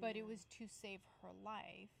 Oh but it yeah. was to save her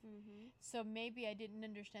life. Mm-hmm. So maybe I didn't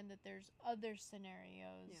understand that there's other Yeah.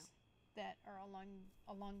 scenarios that are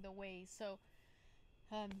along the way. So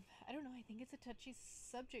I don't know. I think it's a touchy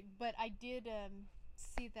subject, but I did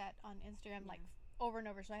see that on Instagram like Yeah. over and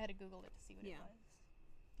over, so I had to Google it to see what it Yeah. was.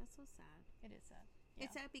 That's so sad. It is sad. Yeah.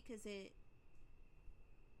 It's sad because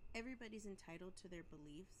everybody's entitled to their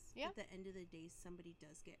beliefs. Yeah. At the end of the day, somebody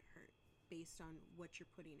does get hurt based on what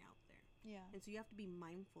you're putting out there. Yeah. And so you have to be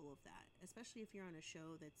mindful of that, especially if you're on a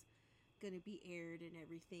show that's going to be aired and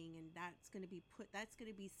everything, and that's going to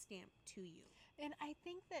be stamped to you. And I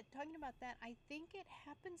think that, talking about that, I think it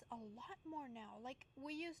happens a lot more now. Like,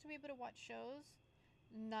 we used to be able to watch shows,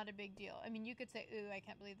 not a big deal. I mean, you could say, ooh, I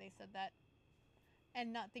can't believe they said that,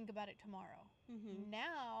 and not think about it tomorrow. Mm-hmm.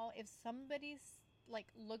 Now, if somebody's like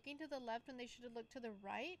looking to the left when they should have looked to the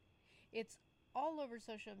right, it's all over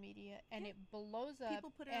social media and it blows up.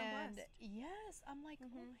 People put it on blast. Yes, I'm like, oh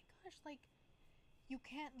my gosh, like, you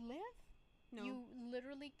can't live. No. You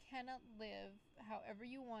literally cannot live however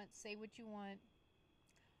you want, say what you want.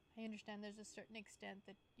 I understand there's a certain extent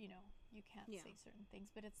that, you can't say certain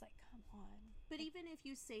things, but it's like, come on. But even if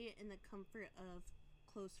you say it in the comfort of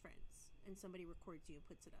close friends and somebody records you and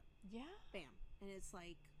puts it up. Yeah. Bam. And it's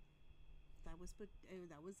like, that was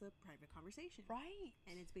a private conversation. Right.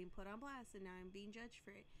 And it's being put on blast, and now I'm being judged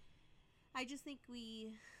for it. I just think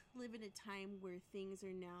we live in a time where things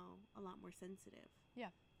are now a lot more sensitive.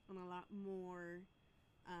 Yeah. And a lot more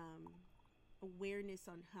awareness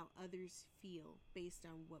on how others feel based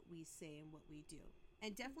on what we say and what we do.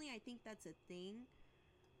 And definitely I think that's a thing.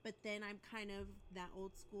 But then I'm kind of that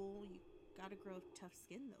old school. You gotta grow tough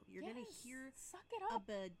skin, though. You're gonna hear suck it up.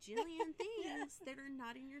 a bajillion things that are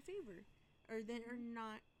not in your favor or that are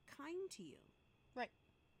not kind to you. Right.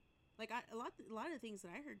 Like a lot of the things that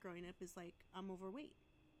I heard growing up is like, I'm overweight.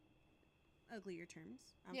 Uglier terms.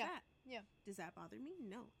 I'm fat. Yeah. Does that bother me?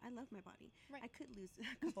 No. I love my body. Right. I could lose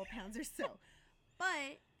a couple pounds or so.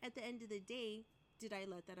 But at the end of the day, did I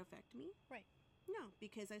let that affect me? Right. No,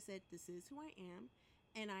 because I said, this is who I am,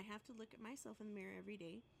 and I have to look at myself in the mirror every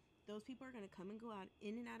day. Those people are going to come and go out,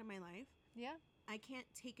 in and out of my life. Yeah. I can't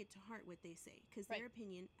take it to heart what they say, because their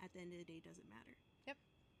opinion at the end of the day doesn't matter. Yep.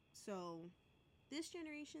 So this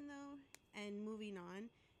generation, though, and moving on,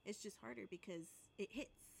 it's just harder because it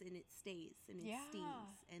hits and it stays and it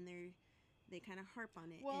stings, and they kind of harp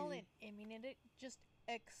on it. Well, it just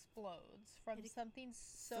explodes from something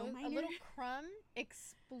so minor. A little crumb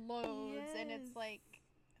explodes, and it's like,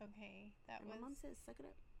 okay, that was. My mom says, "Suck it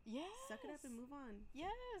up." Yes. Suck it up and move on.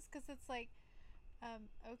 Yes, because it's like,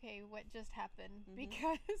 okay, what just happened? Mm-hmm.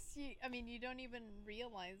 Because you don't even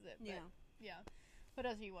realize it. But yeah. What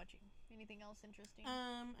else are you watching? Anything else interesting?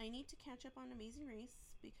 I need to catch up on Amazing Race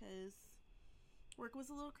because work was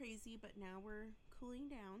a little crazy, but now we're cooling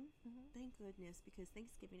down. Mm-hmm. Thank goodness, because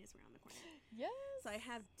Thanksgiving is around the corner. Yes. So I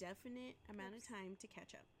have definite amount of time to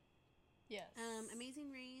catch up. Yes.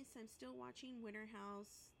 Amazing Race. I'm still watching Winter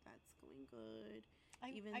House. That's going good.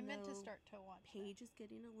 I meant to start to watch. Paige is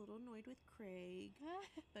getting a little annoyed with Craig,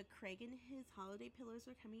 but Craig and his holiday pillows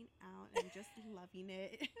are coming out. And I'm just loving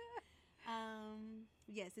it.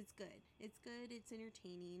 Yes, it's good. It's good. It's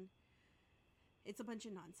entertaining. It's a bunch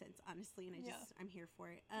of nonsense, honestly, and I'm here for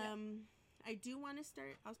it. I do want to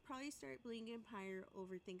start. I'll probably start Bling Empire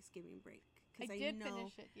over Thanksgiving break because I know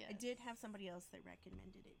finish it. Yes. I did have somebody else that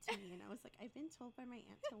recommended it to me, and I was like, I've been told by my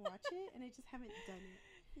aunt to watch it, and I just haven't done it.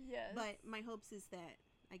 Yes. But my hopes is that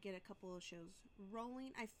I get a couple of shows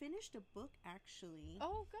rolling. I finished a book actually.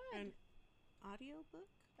 Oh, good. An audio book.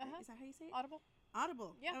 Is that how you say it?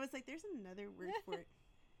 Audible. Yeah. I was like, there's another word for it.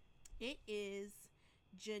 It is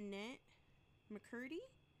Jeanette McCurdy.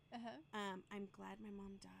 I'm glad my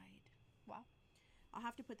mom died. Wow. I'll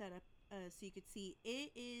have to put that up so you could see.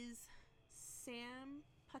 It is Sam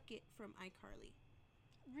Puckett from iCarly.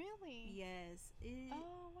 Really? Yes.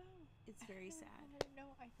 Oh, wow. It's very sad. I didn't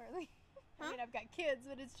know iCarly. Huh? I mean, I've got kids,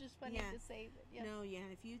 but it's just funny to say that. Yeah. No, yeah.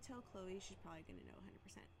 If you tell Chloe, she's probably going to know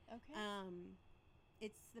 100%. Okay.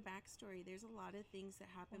 It's the backstory. There's a lot of things that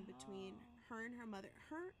happen between her and her mother.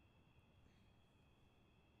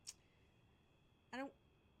 I don't,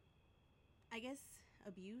 I guess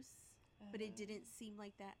abuse, but it didn't seem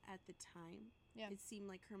like that at the time. Yeah. It seemed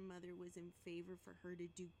like her mother was in favor for her to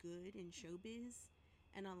do good in showbiz,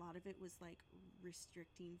 and a lot of it was like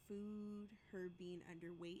restricting food, her being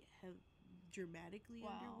underweight, dramatically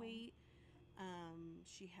underweight.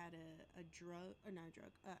 She had a drug, or not a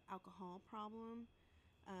drug, alcohol problem.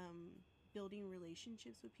 Building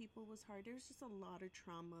relationships with people was hard. There's just a lot of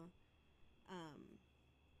trauma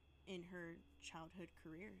in her childhood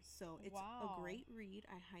career. So it's a great read.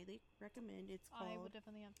 I highly recommend. It's called I would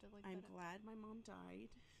definitely have to look I'm Glad My Mom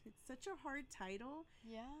Died. It's such a hard title.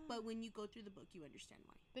 Yeah. But when you go through the book, you understand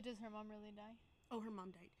why. But does her mom really die? Oh, her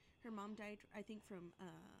mom died. Her mom died, I think, from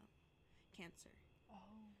cancer.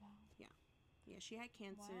 Oh, wow. Yeah. Yeah, she had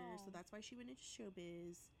cancer, so that's why she went into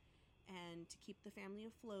showbiz, and to keep the family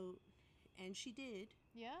afloat. And she did.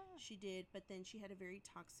 Yeah. She did, but then she had a very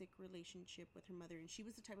toxic relationship with her mother, and she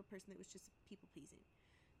was the type of person that was just people-pleasing.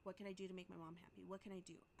 What can I do to make my mom happy? What can I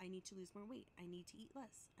do? I need to lose more weight. I need to eat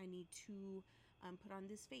less. I need to put on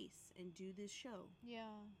this face and do this show. Yeah.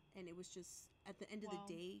 And it was just, at the end of the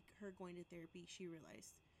day, her going to therapy, she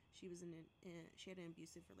realized she was she had an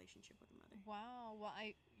abusive relationship with her mother. Wow. Well,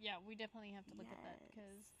 we definitely have to look at that,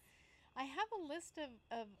 because I have a list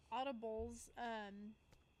of audibles,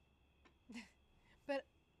 but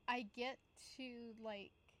I get to,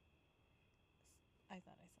 like, I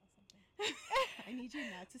thought I saw something. I need you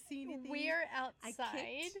not to see anything. We're outside.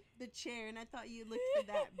 I kicked the chair, and I thought you looked for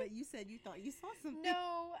that, but you said you thought you saw something.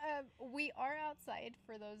 No, we are outside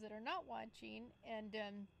for those that are not watching, and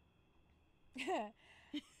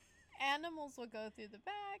animals will go through the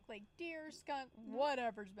back, like deer, skunk,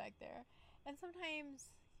 whatever's back there. And sometimes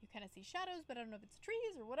you kind of see shadows, but I don't know if it's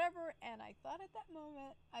trees or whatever. And I thought at that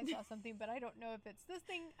moment I saw something, but I don't know if it's this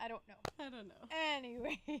thing. I don't know. I don't know.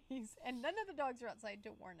 Anyways, and none of the dogs are outside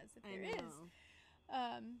to warn us if there is.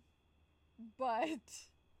 But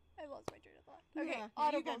I lost my train of thought. Okay,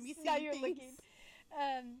 Audible. Now you're looking.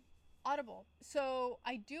 Audible. So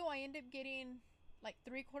I end up getting like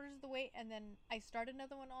 3/4 of the way, and then I start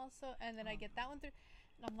another one also, and then I get that one through,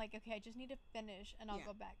 and I'm like, okay, I just need to finish, and I'll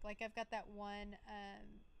go back. Like, I've got that one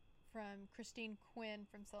from Christine Quinn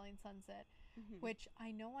from Selling Sunset, which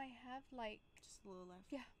I know I have like just a little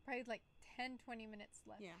left. Yeah, probably like 10-20 minutes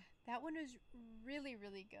left. Yeah, that one was really,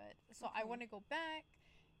 really good. So I want to go back,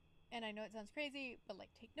 and I know it sounds crazy, but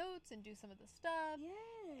like take notes and do some of the stuff.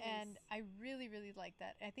 Yes. And I really, really like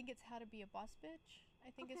that. I think it's How to Be a Boss Bitch,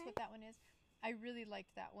 I think is what that one is. I really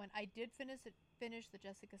liked that one. I did finish the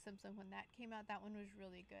Jessica Simpson when that came out. That one was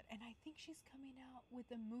really good. And I think she's coming out with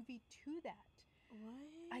a movie to that. What?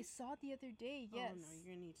 I saw it the other day. Yes. Oh, no, you're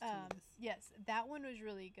going to need to tell me this. Yes, that one was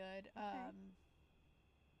really good. Okay.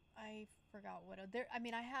 I forgot what other. I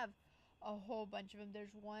mean, I have a whole bunch of them.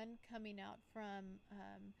 There's one coming out from,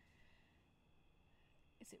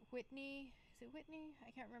 is it Whitney?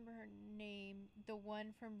 I can't remember her name. The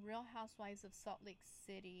one from Real Housewives of Salt Lake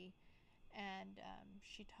City. And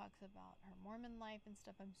she talks about her Mormon life and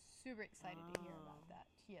stuff. I'm super excited to hear about that.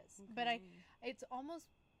 Yes. Okay. But it's almost,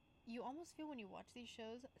 you almost feel when you watch these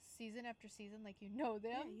shows season after season like you know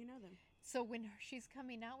them. Yeah, you know them. So when she's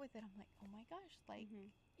coming out with it, I'm like, oh my gosh, like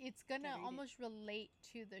it's gonna almost relate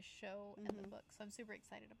to the show and the book. So I'm super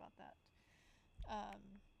excited about that.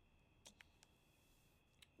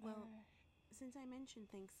 Well, since I mentioned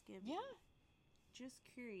Thanksgiving, just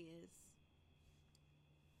curious.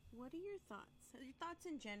 What are your thoughts? Your thoughts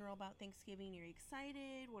in general about Thanksgiving? You're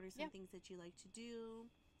excited? What are some things that you like to do?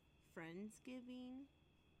 Friendsgiving?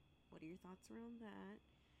 What are your thoughts around that?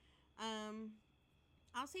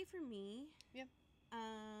 I'll say for me,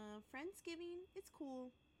 Friendsgiving, it's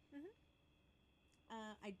cool.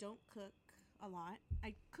 I don't cook a lot.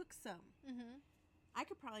 I cook some. I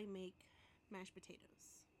could probably make mashed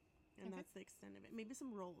potatoes, and that's the extent of it. Maybe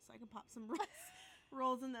some rolls. I can pop some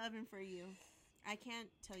rolls in the oven for you. I can't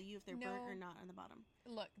tell you if they're burnt or not on the bottom.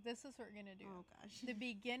 Look, this is what we're going to do. Oh, gosh. The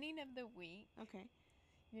beginning of the week. Okay.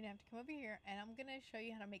 You're going to have to come over here, and I'm going to show you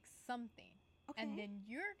how to make something. Okay. And then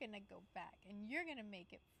you're going to go back, and you're going to make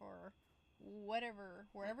it for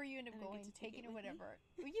wherever you end up going, taking it, whatever.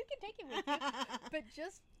 Well, you can take it with you, but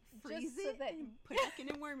just freeze so it that, and put it back in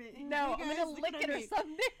and warm it. No, I'm going to lick it or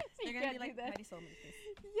something. So they're going to be like, Marisol made this.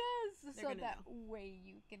 Yes, so that way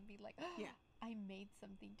you can be like, I made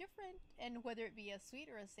something different, and whether it be a sweet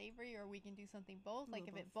or a savory, or we can do something both. Like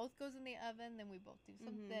if it both goes in the oven, then we both do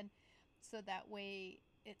something. So that way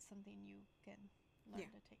it's something you can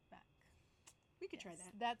learn to take back. We could try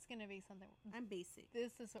that. That's going to be something. I'm basic.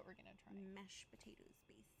 This is what we're going to try. Mashed potatoes,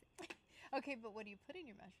 basic. Okay, but what do you put in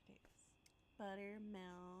your mashed potatoes? Butter,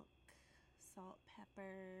 milk, salt,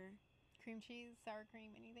 pepper. cream cheese, sour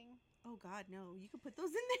cream, anything? Oh God, no! You could put those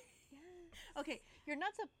in there. Yes. Okay. You're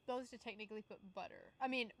not supposed to technically put butter. I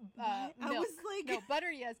mean, What? milk. I was like, no,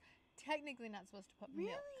 butter. Yes. Technically not supposed to put milk.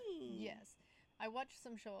 really? Yes. I watched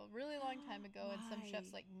some show a really long time ago, and some chefs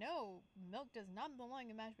Why? like, no, milk does not belong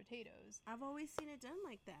in mashed potatoes. I've always seen it done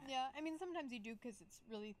like that. Yeah, I mean, sometimes you do because it's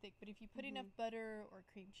really thick, but if you put enough butter or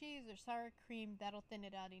cream cheese or sour cream, that'll thin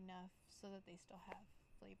it out enough so that they still have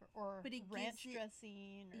flavor. Or But it ranch gives it-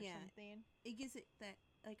 dressing or something. It gives it that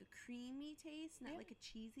like a creamy taste, not Yeah. like a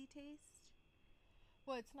cheesy taste.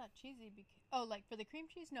 Well, it's not cheesy because like for the cream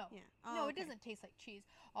cheese, no. Yeah. No, Oh, it doesn't taste like cheese.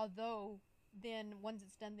 Although, then once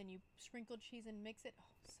it's done, then you sprinkle cheese and mix it.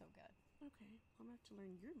 Oh, so good. Okay, I'm gonna have to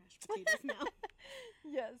learn your mashed potatoes now.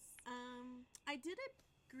 Yes. I did a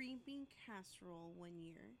green bean casserole one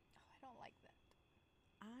year. Oh, I don't like that.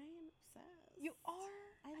 I am obsessed. You are.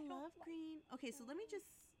 I don't love like- green. Okay, so let me just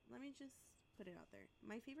put it out there.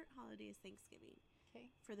 My favorite holiday is Thanksgiving Okay.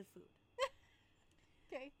 for the food.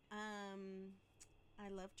 Okay. I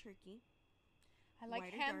love turkey. I like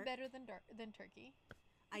White or ham dark? better than turkey.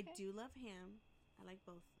 I Okay. do love ham. I like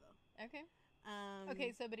both though. Okay.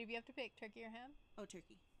 Okay. So, but if you have to pick turkey or ham, Oh,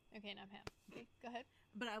 turkey. okay, not ham. Okay, go ahead.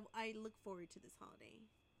 But I look forward to this holiday.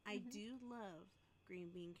 I Mhm. do love green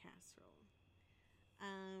bean casserole.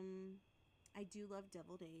 I do love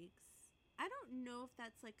deviled eggs. I don't know if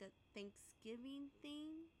that's like a Thanksgiving thing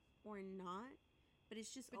or not, but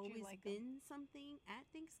it's just But you always like 'em. been something at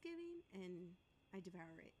Thanksgiving, and I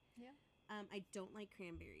devour it. Yeah. I don't like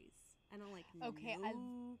cranberries. I don't like Okay,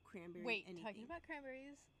 no cranberry Wait, anything. talking about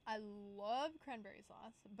cranberries, I love cranberry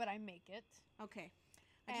sauce, but I make it. Okay.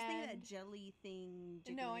 I just think that And- jelly thing.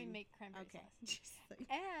 No, I jiggling- make cranberry Okay. sauce. Just like-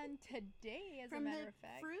 And today, as From a matter the of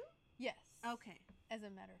fact, fruit? yes. Okay. As a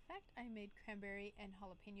matter of fact, I made cranberry and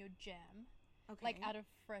jalapeno jam, Okay. like out of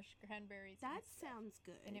fresh cranberries. and That stuff, sounds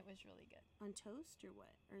good. and it was really good. On toast or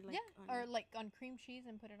what? Or like Yeah, on or like on cream cheese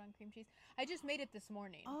and put it on cream cheese. I just made it this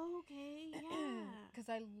morning. Okay, yeah. Because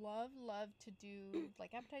I love to do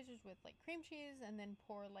like appetizers with like cream cheese and then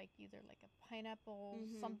pour like either like a pineapple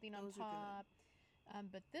Mhm, something on those are good. top.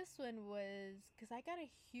 But this one was because I got a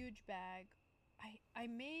huge bag. I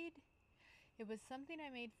made it was something I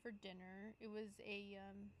made for dinner. It was a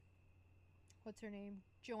what's her name,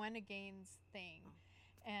 Joanna Gaines thing. Oh.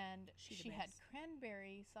 And She the she had best.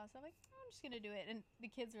 cranberry sauce. I'm like, I'm just gonna do it. And the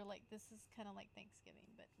kids are like, this is kind of like Thanksgiving,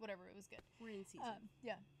 but whatever. It was good. We're in season.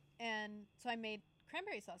 Yeah. And so I made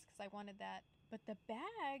cranberry sauce because I wanted that. But the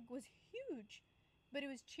bag was huge. But it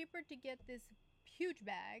was cheaper to get this huge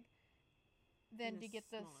bag than Than a to get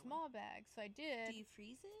the smaller one. small bag. So I did. Do you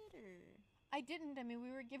freeze it or? I didn't. I mean,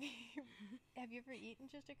 we were giving. Have you ever eaten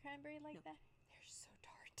just a cranberry like No. that? They're so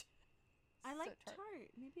tart. I So like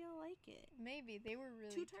tart. Maybe I'll like it. Maybe they were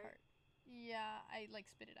really Too tart? Yeah, I like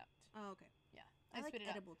spit it out. Oh, okay. Yeah, I like spit it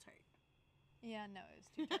out. edible tart. Yeah, no, it was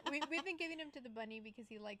too tart. We've been giving him to the bunny because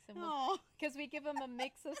he likes them. Oh, Because we give him a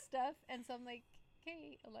mix of stuff, and so I'm like,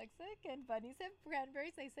 okay, Alexa, can bunnies have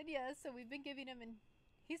cranberries? They said yes, so we've been giving him, and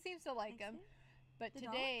he seems to like them. But The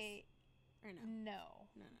today, or no? no.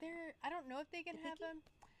 No. They're. I don't know if they can They're have picky? them.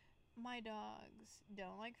 My dogs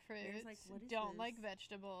don't like fruits. like, "What is don't like this?"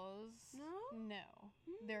 vegetables. No? No.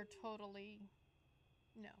 They're Mm. totally.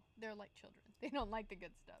 No, they're like children. They don't like the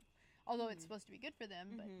good stuff. Although it's Mm. supposed to be good for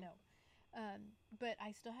them, but Mhm. no. But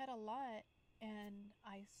I still had a lot, and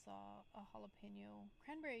I saw a jalapeno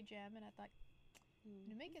cranberry jam, and I thought, I'm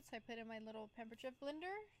gonna make it. So I put it in my little Pamper Chef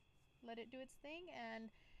blender, let it do its thing,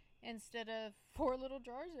 and instead of 4 little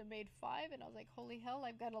jars, it made 5, and I was like, holy hell,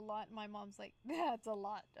 I've got a lot. And my mom's like, that's a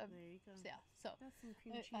lot. There you go. Yeah, so Got some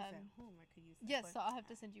cream cheese at home. I could use. That yes, one. so I'll have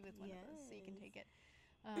to send you with one of those so you can Yes. take it.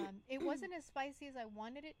 It wasn't as spicy as I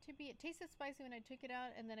wanted it to be. It tasted spicy when I took it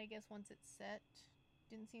out, and then I guess once it's set,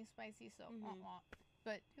 didn't seem spicy, so Mhm.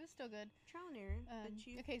 but it was still good. Trial and error. But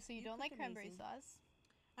Okay, so you don't cook like cranberry amazing. sauce.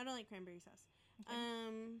 I don't like cranberry sauce.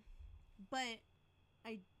 Okay. But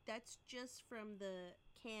that's just from the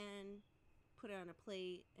can. Put it on a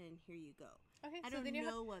plate, and here you go. Okay, I so don't then you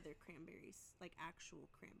have know other cranberries, like actual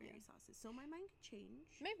cranberry sauces. So my mind could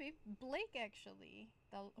change. maybe Blake actually.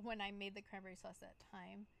 When I made the cranberry sauce that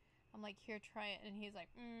time, I'm like, here, try it, and he's like,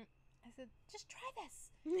 I said, just try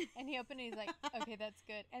this. And he opened it. He's like, okay, that's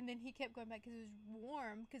good. And then he kept going back because it was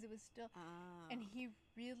warm because it was still. And he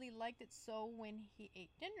really liked it. So when he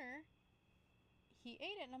ate dinner, he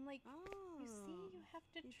ate it, and I'm like, you see, you have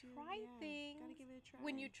to try things. Gotta give it a try.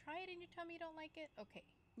 When you try it and you tell me you don't like it, okay.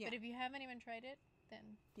 Yeah. But if you haven't even tried it,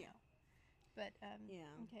 then Yeah. no. But Yeah.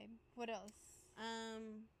 okay. What else?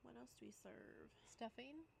 What else do we serve?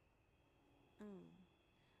 Stuffing.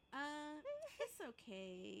 Oh. It's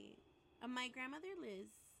okay. My grandmother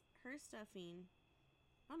Liz, her stuffing,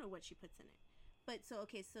 I don't know what she puts in it. But so,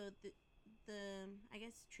 okay, so the I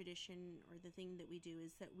guess tradition or the thing that we do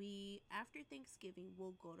is that we, after Thanksgiving,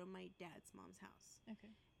 we'll go to my dad's mom's house.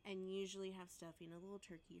 Okay. And usually have stuffing, a little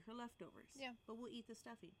turkey, her leftovers. Yeah. But we'll eat the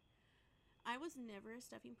stuffing. I was never a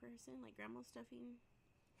stuffing person, like grandma's stuffing.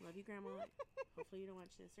 Love you, grandma. Hopefully you don't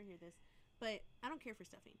watch this or hear this. But I don't care for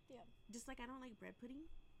stuffing. Yeah. Just like I don't like bread pudding.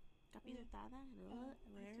 Capirotada,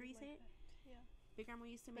 whatever you say it. Yeah. Big grandma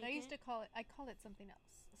used to make it. But I used to call it something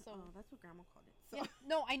else. So that's what grandma called it. So. Yeah.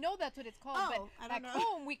 No, I know that's what it's called. But back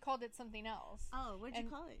home we called it something else. Oh, what'd you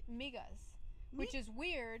call it? Migas, which is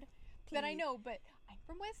weird. But I know. But I'm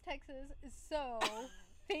from West Texas, so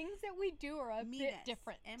things that we do are a bit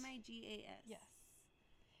different. Migas. Yes.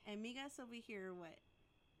 And migas over here, what?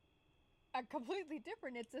 Are completely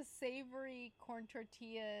different. It's a savory corn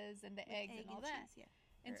tortillas and the eggs and all that. Cheese, yeah.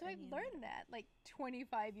 And so I've learned that like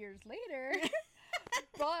 25 years later.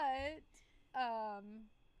 But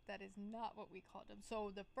that is not what we called them.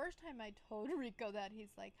 So the first time I told Rico that,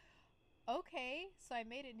 he's like, okay. So I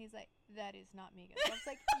made it, and he's like, that is not migas. I was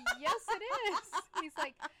like, yes, it is. He's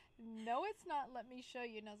like, no, it's not. Let me show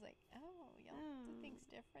you. And I was like, oh, y'all do things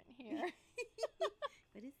different here.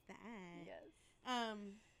 What is that? Yes.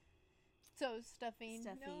 So stuffing.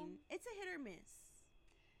 No? It's a hit or miss.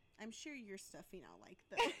 I'm sure your stuffing I'll like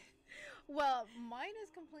though. Well, mine is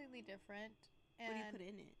completely different. And what do you put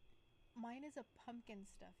in it? Mine is a pumpkin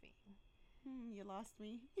stuffing. You lost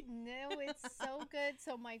me. No, it's so good.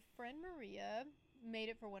 So my friend Maria made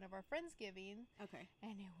it for one of our Friendsgiving. Okay.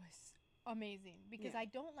 And it was amazing because I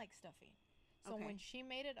don't like stuffing. So when she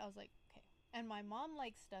made it, I was like, okay. And my mom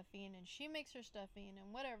likes stuffing, and she makes her stuffing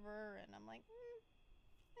and whatever. And I'm like,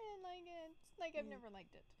 I didn't like it. It's like I've never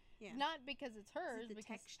liked it. Yeah. Not because it's hers, because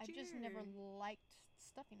texture? I just never liked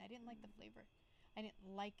stuffing. I didn't like the flavor. I didn't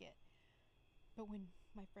like it. But when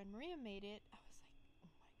my friend Maria made it, I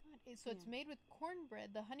was like, oh my God. So it's made with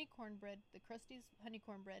cornbread, the honey cornbread, the Krusty's honey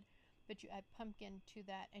cornbread, but you add pumpkin to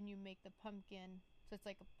that, and you make the pumpkin. So it's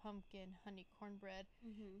like a pumpkin honey cornbread,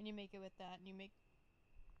 and you make it with that, and you make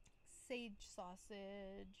sage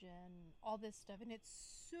sausage and all this stuff, and it's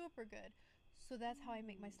super good. So that's how I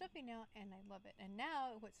make my stuffing now, and I love it. And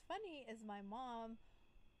now what's funny is my mom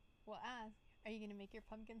will ask, are you going to make your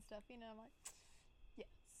pumpkin stuffing? And I'm like, yes.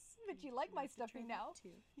 But you like my stuffing now?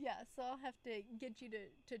 Too. Yeah, so I'll have to get you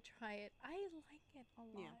to try it. I like it a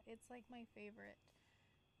lot. Yeah. It's like my favorite.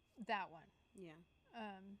 That one. Yeah.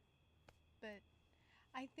 But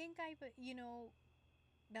I think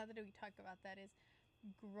now that we talk about that, is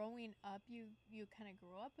growing up, you kind of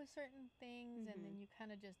grow up with certain things, and then you kind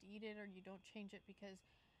of just eat it, or you don't change it because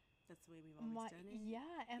that's the way we've always done it.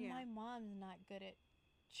 Yeah, and my mom's not good at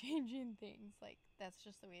changing things. Like, that's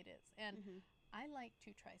just the way it is. And I like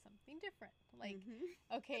to try something different. Like,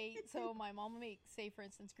 okay, so my mom will make, say for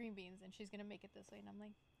instance, green beans, and she's gonna make it this way, and I'm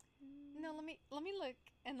like, no, let me look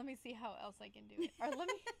and let me see how else I can do it, or let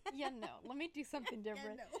me do something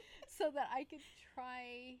different, so that I could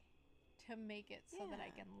try to make it so that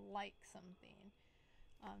I can like something.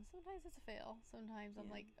 Sometimes it's a fail. Sometimes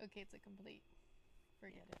I'm like, okay, it's a complete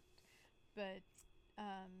forget it. But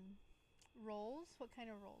rolls, what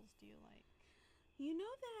kind of rolls do you like? You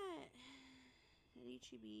know that at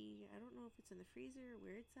HEB, I don't know if it's in the freezer or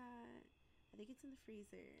where it's at. I think it's in the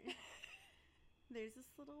freezer. There's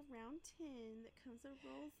this little round tin that comes with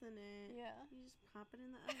rolls in it. Yeah. You just pop it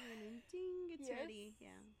in the oven and ding, it's ready.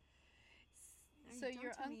 Yeah. So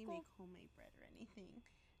your uncle me make homemade bread or anything.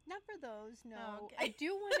 Not for those, no. Oh, okay. I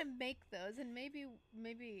do want to make those, and maybe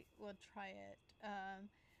we'll try it.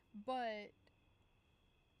 But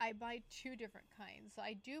I buy two different kinds. So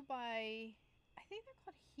I do buy, I think they're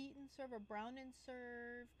called heat and serve or brown and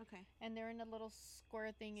serve. Okay. And they're in a little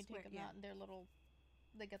square thing. You take them out, and they're little.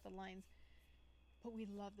 They got the lines. But we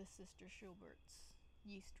love the Sister Schubert's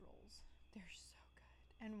yeast rolls. They're so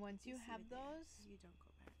good. And once you have those, you don't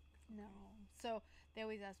go back. No. So they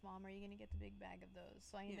always ask, Mom, are you going to get the big bag of those?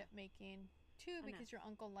 So I end up making two because your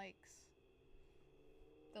uncle likes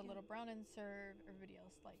the little brown and serve. Everybody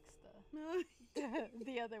else likes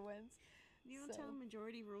the other ones. You don't tell them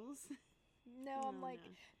majority rules? No, I'm like,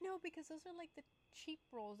 no, because those are like the cheap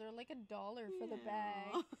rolls. They're like $1 for the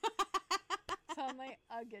bag. So I'm like,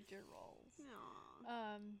 I'll get your rolls.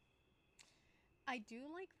 I do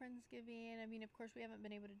like Friendsgiving. I mean, of course, we haven't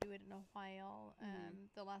been able to do it in a while.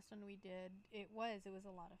 The last one we did, it was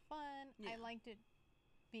a lot of fun. Yeah. I liked it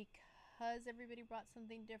because everybody brought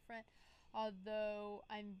something different. Although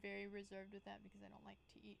I'm very reserved with that because I don't like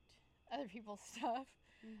to eat other people's stuff.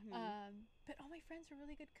 But all my friends are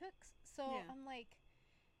really good cooks. So I'm like,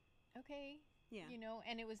 okay, Yeah. You know,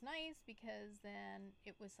 and it was nice because then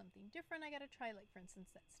it was something different I got to try, like for instance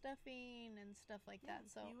that stuffing and stuff like that.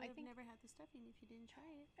 So you would I think have never had the stuffing if you didn't try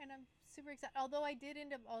it. and I'm super excited. Although I did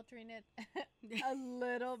end up altering it a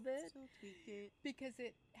little bit. Still tweak it Because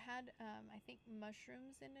it had I think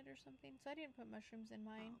mushrooms in it or something. So I didn't put mushrooms in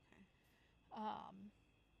mine. Oh, okay.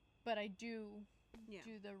 But I do Yeah.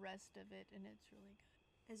 do the rest of it, and it's really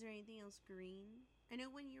good. Is there anything else green? I know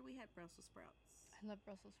one year we had Brussels sprouts. I love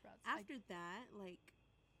Brussels sprouts. After that, like,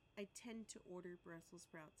 I tend to order Brussels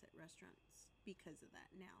sprouts at restaurants because of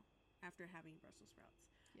that now, after having Brussels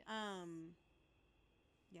sprouts. Yes.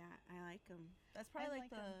 Yeah, I like them. That's probably like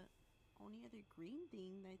the only other green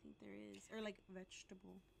thing that I think there is. Or, like,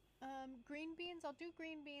 vegetable. Green beans, I'll do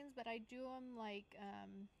green beans, but I do them like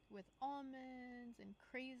with almonds and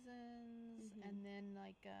craisins, and then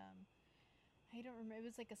like I don't remember. It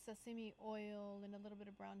was like a sesame oil and a little bit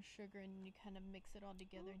of brown sugar, and you kind of mix it all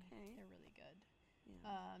together. Okay. And they're really good.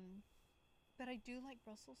 Yeah. But I do like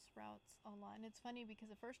Brussels sprouts a lot, and it's funny because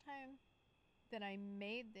the first time that I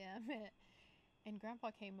made them, and Grandpa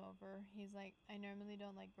came over, he's like, "I normally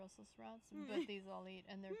don't like Brussels sprouts, but these I'll eat,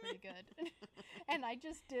 and they're pretty good." And I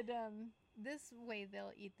just did this way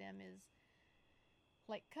they'll eat them is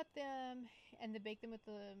like cut them and then bake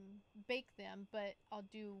them, but I'll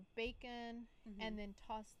do bacon and then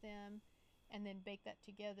toss them and then bake that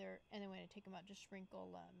together, and then when I take them out just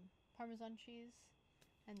sprinkle Parmesan cheese,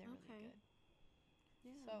 and they're really good.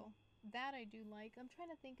 Yeah. So that I do like. I'm trying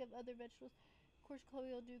to think of other vegetables. Of course,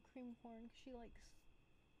 Chloe will do cream corn because she likes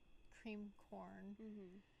cream corn.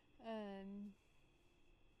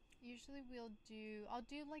 Usually I'll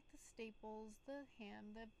do like the staples, the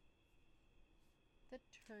ham, the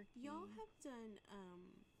turkey. Y'all have done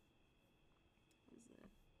what is it?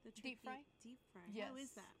 The turkey deep fry? Deep fry. Yes. How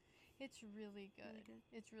is that? It's really good. Really good?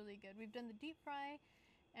 It's really good. We've done the deep fry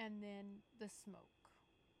and then the smoke.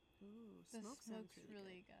 Ooh, The smoke's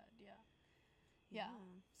really good. Yeah.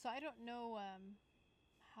 So I don't know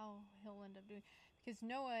how he'll end up doing, because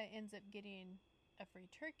Noah ends up getting a free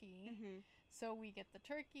turkey. So we get the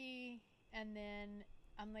turkey, and then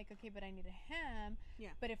I'm like, okay, but I need a ham. Yeah.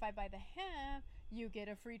 But if I buy the ham, you get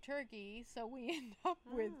a free turkey. So we end up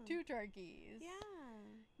with 2 turkeys.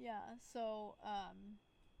 Yeah. So,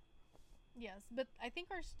 yes. But I think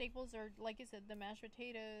our staples are, like I said, the mashed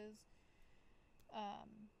potatoes,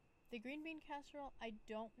 the green bean casserole. I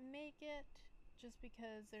don't make it just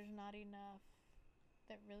because there's not enough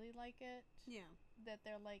that really like it. Yeah. That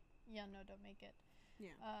they're like, yeah, no, don't make it.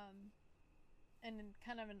 Yeah. And then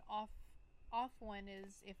kind of an off one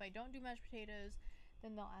is if I don't do mashed potatoes,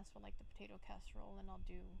 then they'll ask for like the potato casserole, and I'll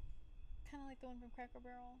do kind of like the one from Cracker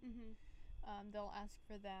Barrel. They'll ask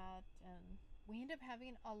for that, and we end up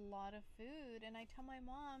having a lot of food. And I tell my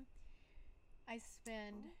mom, I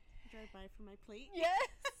spend drive by for my plate. Yes.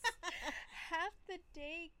 Half the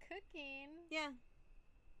day cooking. Yeah.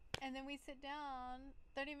 And then we sit down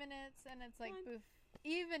 30 minutes, and it's like boof.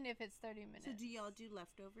 Even if it's 30 minutes. So do y'all do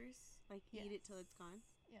leftovers? Like eat it till it's gone?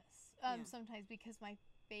 Yes. Sometimes, because my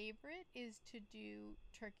favorite is to do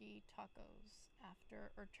turkey tacos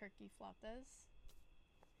after, or turkey flautas.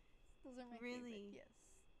 Those are my favorite. Yes.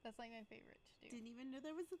 That's like my favorite to do. Didn't even know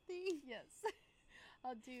that was a thing. Yes.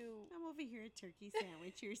 I'm over here a turkey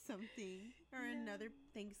sandwich or something, or another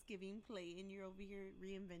Thanksgiving plate, and you're over here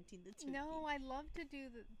reinventing the turkey. No, I love to do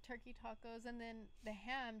the turkey tacos, and then the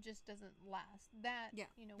ham just doesn't last. That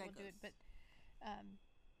we'll do it, but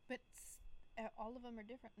all of them are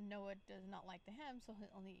different. Noah does not like the ham, so he'll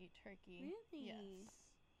only eat turkey. Really? Yes.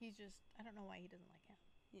 He's just, I don't know why he doesn't like ham.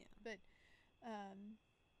 Yeah. But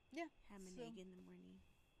yeah. Ham and egg in the morning.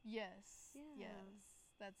 Yes. Yeah. Yes.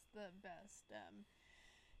 That's the best.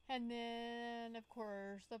 And then, of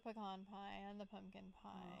course, the pecan pie and the pumpkin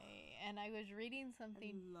pie. And I was reading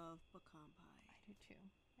something. I love pecan pie. I do too.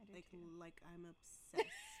 Like I'm obsessed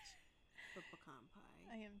with pecan pie.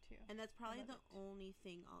 I am too. And that's probably the only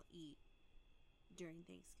thing I'll eat during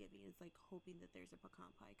Thanksgiving. Is like hoping that there's a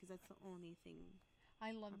pecan pie, because that's the only thing.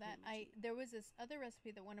 I love that. There was this other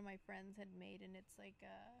recipe that one of my friends had made, and it's like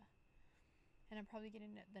and I'm probably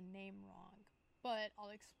getting the name wrong, but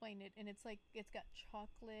I'll explain it. And it's like, it's got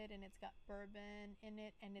chocolate and it's got bourbon in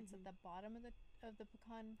it, and it's at the bottom of the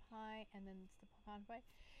pecan pie, and then it's the pecan pie.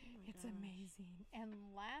 It's amazing.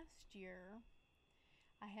 And last year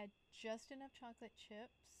I had just enough chocolate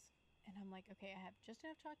chips, and I'm like, okay, I have just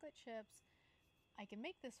enough chocolate chips, I can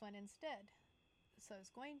make this one instead. So I was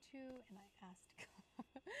going to, and I asked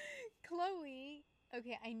Chloe,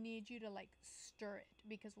 okay, I need you to like stir it,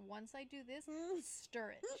 because once I do this,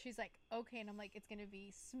 stir it. She's like, okay. And I'm like, it's going to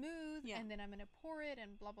be smooth, and then I'm going to pour it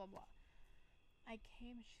and blah, blah, blah. I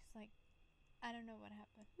came, and she's like, I don't know what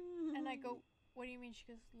happened. And I go, what do you mean? She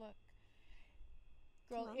goes, look,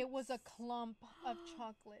 girl, Clumps? it was a clump of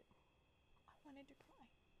chocolate. I wanted to cry.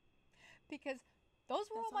 Because those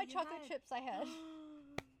were all my chocolate chips I had.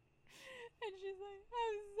 And she's like,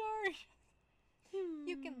 I'm sorry.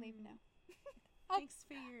 You can leave now. Thanks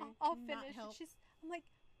for your I'll finish. help. I'm like,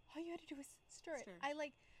 all you had to do was stir it. I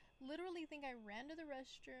like literally think I ran to the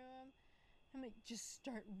restroom. I'm like, just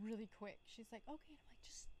start really quick. She's like, okay. And I'm like,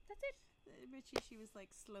 just, that's it. I bet she was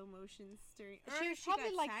like slow motion stirring. She was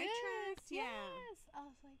probably like this. Yeah. Yes. I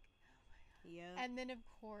was like, oh my God. Yeah. And then, of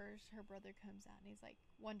course, her brother comes out and he's like,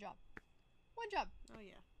 one job. Oh,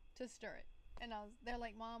 yeah. To stir it. And they're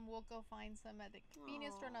like, Mom, we'll go find some at the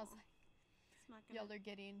convenience store. And I was like, y'all are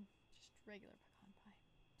getting just regular pecan pie.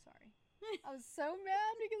 Sorry. I was so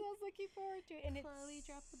mad because I was looking forward to it. And Chloe it's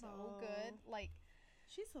dropped the so ball. good. Like,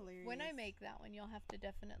 she's hilarious. when I make that one, you'll have to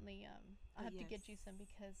definitely, I'll have to get you some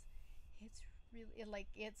because it's really, like,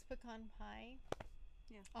 it's pecan pie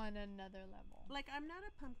on another level. Like, I'm not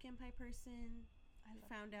a pumpkin pie person. I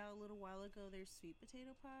found out a little while ago there's sweet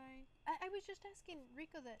potato pie. I was just asking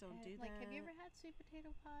Rico that. Don't do like, that. have you ever had sweet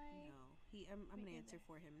potato pie? No. I'm going to answer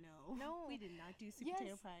for him. No. We did not do sweet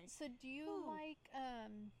potato pie. So do you like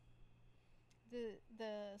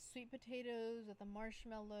the sweet potatoes with the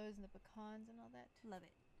marshmallows and the pecans and all that? Love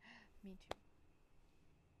it. Me too.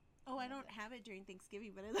 Oh, I don't have it during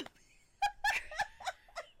Thanksgiving, but I love it.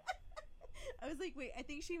 I was like, wait, I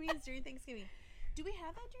think she means during Thanksgiving. Do we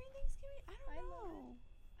have that during Thanksgiving? I don't know.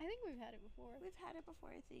 I think we've had it before. We've had it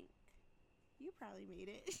before, I think. You probably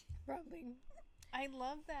made it. Probably. I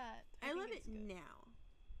love that. I love it now.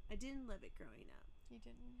 I didn't love it growing up. You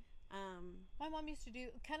didn't? My mom used to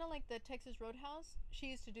do, kind of like the Texas Roadhouse, she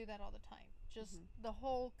used to do that all the time. Just the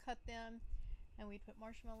whole, cut them, and we'd put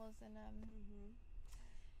marshmallows in them.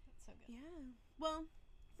 That's so good. Yeah. Well,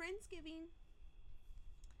 Friendsgiving,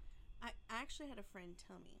 I actually had a friend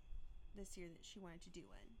tell me this year that she wanted to do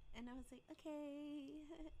one, and I was like, okay.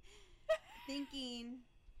 Thinking,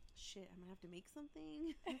 shit, I'm gonna have to make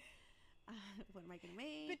something. What am I gonna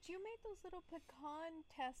make? But you made those little pecan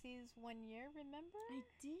tassies one year, remember? I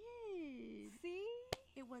did. See,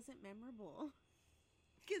 it wasn't memorable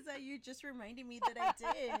because you just reminded me that I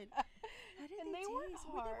did. How did and they weren't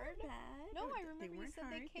hard. They weren't bad. No, I remember you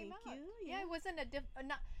said they came out. You. Yeah, it wasn't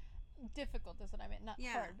not difficult. Is what I meant. Not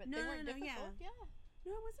hard, but they weren't difficult. Yeah.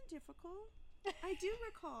 No, it wasn't difficult. I do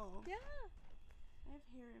recall. Yeah. I have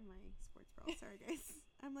hair in my sports bra. Sorry, guys.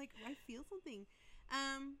 I'm like, I feel something.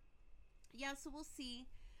 Yeah, so we'll see.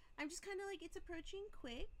 I'm just kind of like, it's approaching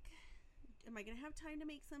quick. Am I going to have time to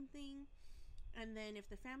make something? And then if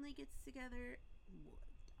the family gets together,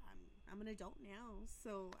 I'm an adult now,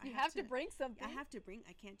 so you have to bring something. I have to bring.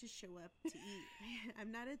 I can't just show up to eat.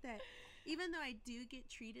 I'm not at that. Even though I do get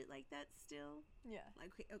treated like that still. Yeah.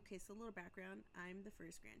 Like, okay, so a little background. I'm the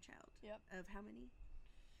first grandchild. Yep. Of how many?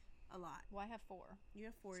 A lot. Well, I have 4. You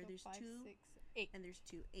have 4. So there's 5, 2. 6, 8. And there's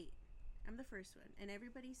 2. 8. I'm the first one. And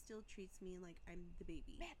everybody still treats me like I'm the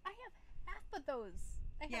baby. Man, I have half of those.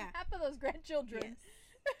 I have half of those grandchildren.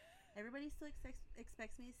 Yes. Everybody still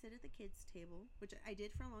expects me to sit at the kids' table, which I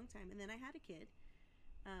did for a long time. And then I had a kid.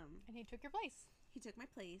 And he took your place. He took my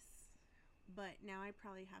place. But now I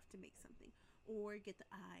probably have to make something. Or get the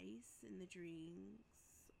ice and the drinks.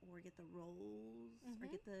 Or get the rolls. Or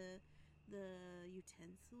get the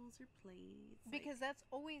utensils or plates. Because that's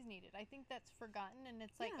always needed. I think that's forgotten. And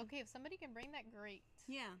it's like, okay, if somebody can bring that, great.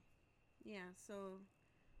 Yeah. Yeah, so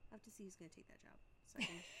I'll have to see who's going to take that job. So I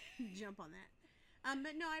can jump on that.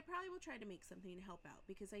 But no, I probably will try to make something to help out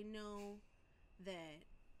because I know that,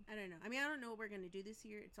 I don't know. I mean, I don't know what we're going to do this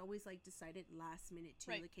year. It's always like decided last minute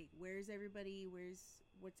too. Right. Like, hey, where's everybody?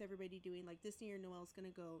 What's everybody doing? Like this year, Noelle's going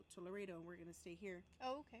to go to Laredo and we're going to stay here.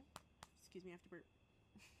 Oh, okay. Excuse me, I have to burp.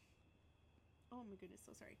 Oh my goodness,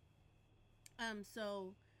 so sorry.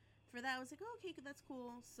 So for that, I was like, oh, okay, that's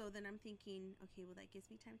cool. So then I'm thinking, okay, well, that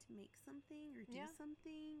gives me time to make something or do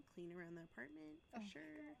something, clean around the apartment for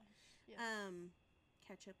sure. Yes.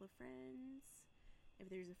 Catch up with friends. If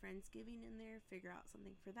there's a Friendsgiving in there, figure out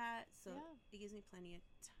something for that. So it gives me plenty of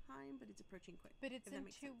time, but it's approaching quick. But it's in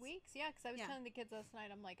 2 weeks. Yeah, because I was telling the kids last night,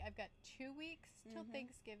 I'm like, I've got 2 weeks till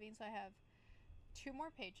Thanksgiving, so I have 2 more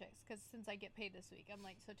paychecks. Because since I get paid this week, I'm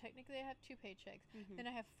like, so technically I have 2 paychecks. Then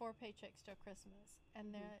I have 4 paychecks till Christmas,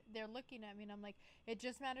 and they're looking at me, and I'm like, it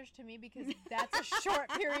just matters to me because that's a short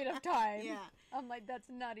period of time. Yeah, I'm like, that's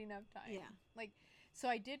not enough time. Yeah, like. So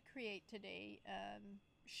I did create today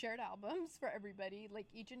shared albums for everybody, like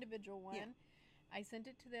each individual one. I sent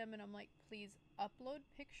it to them and I'm like, please upload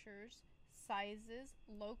pictures sizes,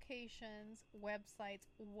 locations,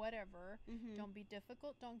 websites, whatever. Don't be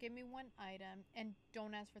difficult. Don't give me one item, and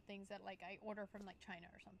don't ask for things that like I order from like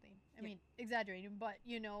China or something. I mean, exaggerating, but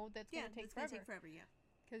that's gonna take forever. Gonna take forever, yeah.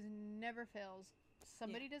 Because never fails.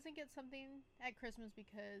 Somebody doesn't get something at Christmas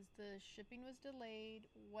because the shipping was delayed,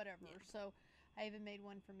 whatever. So I even made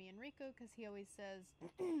one for me and Rico because he always says,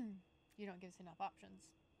 you don't give us enough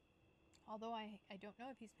options. Although I don't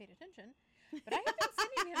know if he's paid attention, but I have been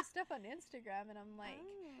sending him stuff on Instagram, and I'm like,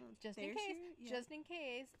 just in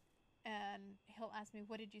case. And he'll ask me,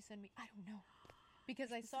 what did you send me? I don't know.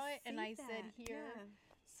 Because I saw it and I said here. Yeah.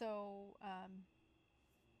 So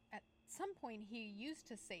at some point he used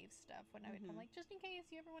to save stuff when I would come, like, just in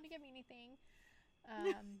case you ever want to get me anything.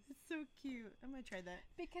 It's so cute. I'm going to try that.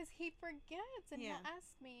 Because he forgets, and he'll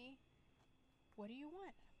ask me, what do you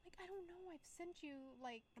want? Like, I don't know. I've sent you,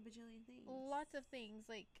 like, a bajillion things. Lots of things,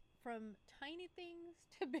 like, from tiny things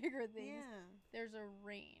to bigger things. Yeah. There's a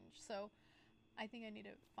range. So I think I need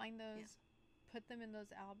to find those, put them in those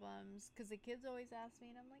albums, because the kids always ask me,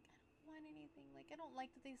 and I'm like, I don't want anything. Like, I don't like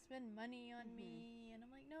that they spend money on me. And I'm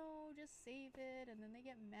like, no, just save it. And then they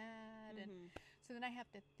get mad. And so then I have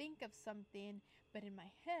to think of something. But in my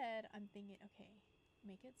head, I'm thinking, okay,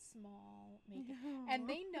 make it small. Make it. And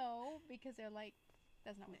they know, because they're like,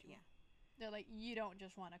 that's not what you want. They're like, you don't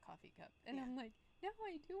just want a coffee cup. And I'm like, no,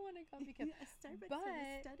 I do want a coffee cup. Starbucks,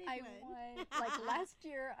 but I want, like last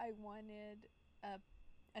year, I wanted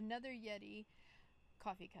another Yeti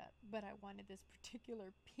coffee cup. But I wanted this particular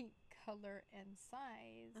pink color and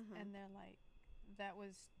size. And they're like, that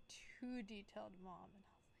was too detailed, Mom. And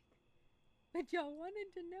I was like, but y'all wanted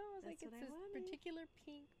to know. I was like, it's this particular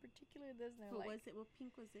pink, particular this. And they're like, was it? What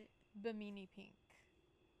pink was it? Bimini pink.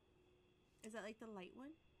 Is that like the light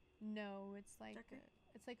one? No, it's like darker?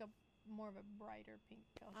 It's like a more of a brighter pink.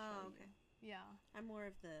 I'll show okay. You. Yeah. I'm more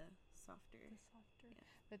of the softer. Yeah.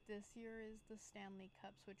 But this year is the Stanley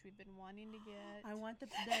Cups, which we've been wanting to get. I want the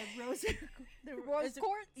rose rose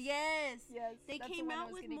quartz. Yes. They came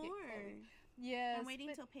out with more. Yes. I'm waiting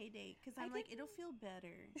till payday because I'm like, it'll feel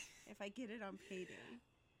better if I get it on payday.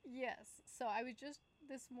 Yes. So I was just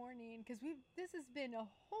this morning, because this has been a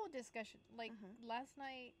whole discussion. Like last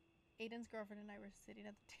night, Aiden's girlfriend and I were sitting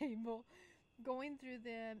at the table going through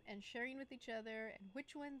them and sharing with each other and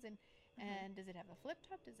which ones and does it have a flip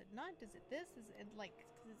top? Does it not? Does it this? Is it like,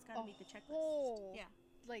 because it's got to meet the checklist. Whole,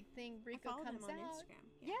 like thing. Rico comes him on out. Instagram.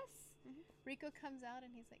 Yeah. Yes. Rico comes out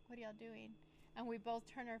and he's like, what are y'all doing? And we both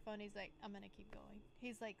turn our phone. He's like, I'm going to keep going.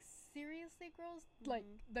 He's like, seriously, girls? Like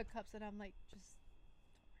the cups. And I'm like, just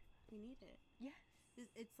we need it. Yes.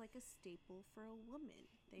 It's like a staple for a woman.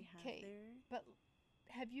 They have their... But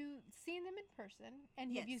have you seen them in person?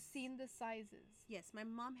 And have you seen the sizes? Yes, my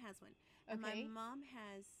mom has one. And my mom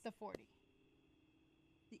has... The 40.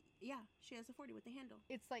 She has a 40 with the handle.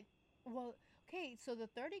 It's like, well, okay, so the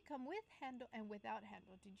 30 come with handle and without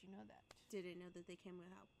handle. Did you know that? Didn't know that they came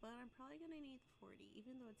without. But I'm probably going to need the 40,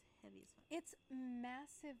 even though it's heavy as fuck. It's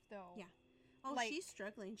massive, though. Yeah. Oh, like, she's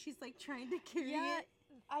struggling. She's like trying to carry it.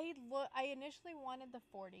 I initially wanted the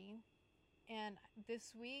 40. And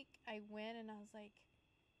this week I went and I was like,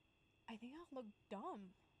 I think I'll look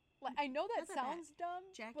dumb. Like, I know that sounds dumb.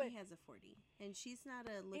 Jackie has a 40, and she's not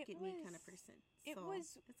a look at me kind of person. So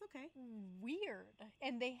it's okay. Weird.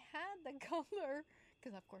 And they had the color,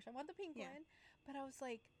 because of course I want the pink one, but I was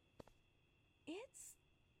like, it's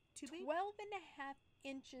too big? 12 and a half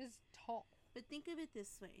inches tall. But think of it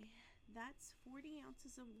this way. That's 40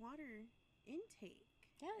 ounces of water intake.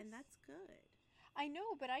 Yes. And that's good. I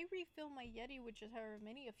know, but I refill my Yeti, which is however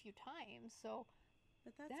many, a few times, so...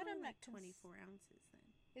 But that's only like 24 ounces then.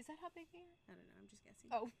 Is that how big they are? I don't know. I'm just guessing.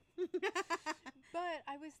 Oh. But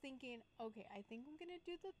I was thinking, okay, I think I'm going to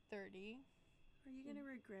do the 30. Are you going to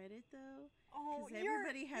regret it, though? Oh, because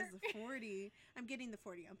everybody has the 40. I'm getting the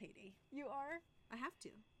 40 on payday. You are? I have to.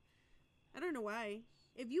 I don't know why.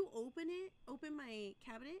 If you open my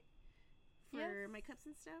cabinet for my cups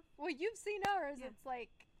and stuff. Well, you've seen ours. Yeah. It's like,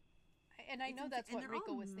 and I know that's what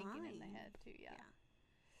Rico was thinking in the head, too. Yeah.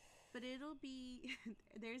 But it'll be,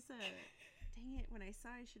 there's a, dang it, when I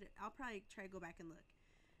saw I'll probably try to go back and look.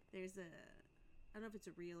 There's I don't know if it's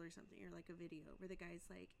a reel or something, or like a video, where the guy's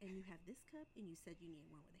like, and you have this cup, and you said you need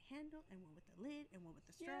one with a handle, and one with the lid, and one with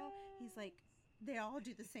the straw. Yeah. He's like, they all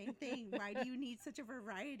do the same thing. Why do you need such a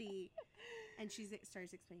variety? And she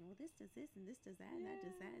starts explaining, well, this does this, and this does that, and that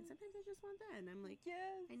does that. And sometimes I just want that. And I'm like,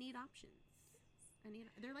 I need options.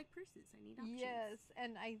 They're like purses. I need options. Yes,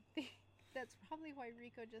 and I think that's probably why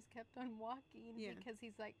Rico just kept on walking, because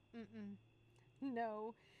he's like,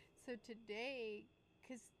 no. So today,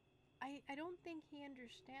 because I don't think he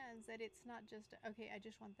understands that it's not just, okay, I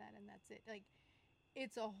just want that and that's it. Like,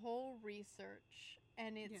 it's a whole research,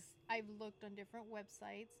 and I've looked on different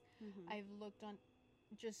websites. Mm-hmm. I've looked on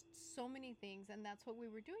just so many things, and that's what we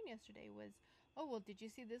were doing yesterday was, oh, well, did you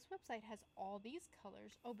see this website has all these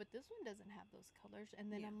colors? Oh, but this one doesn't have those colors.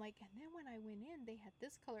 And then I'm like, and then when I went in, they had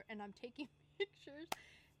this color, and I'm taking pictures,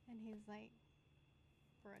 and he's like,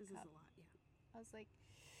 for a this cup. Is a lot, yeah. I was like,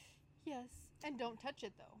 yes, and don't touch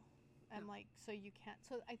it though. I'm like, so you can't.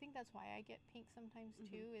 So I think that's why I get pink sometimes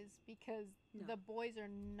too, is because the boys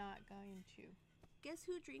are not going to. Guess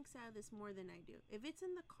who drinks out of this more than I do? If it's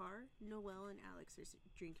in the car, Noelle and Alex are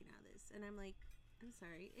drinking out of this. And I'm like, I'm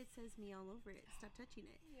sorry, it says me all over it. Stop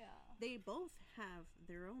touching it. Yeah. They both have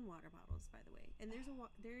their own water bottles, by the way. And there's a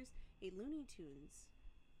Looney Tunes.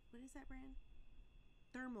 What is that brand?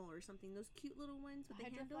 Thermal or something. Those cute little ones with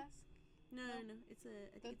the handle. Flask? No. It's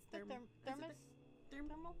I think it's thermal. Thermos?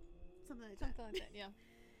 Thermal? Something like that, yeah.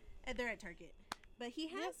 And they're at Target. But he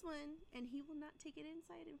has one, and he will not take it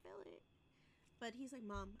inside and fill it. But he's like,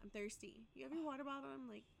 Mom, I'm thirsty. You have your water bottle? I'm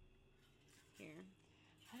like, here.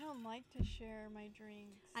 I don't like to share my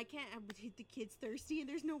drinks. I can't. The kid's thirsty and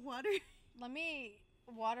there's no water. Let me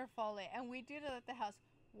waterfall it. And we do it at the house.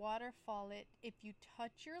 Waterfall it. If you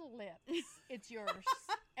touch your lips, it's yours.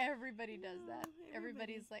 Everybody does that.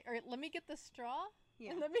 Everybody's like, all right, let me get the straw.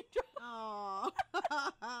 Yeah. And let me draw. Oh.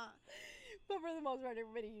 But for the most part,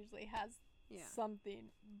 everybody usually has something.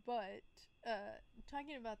 But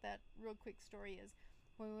talking about that real quick story is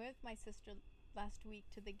when we went with my sister last week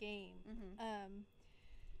to the game,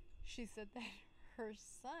 she said that her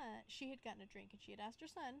son, she had gotten a drink and she had asked her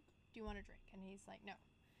son, do you want a drink? And he's like, no.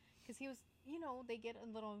 Because he was, they get a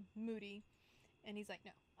little moody. And he's like,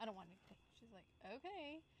 no, I don't want anything. She's like,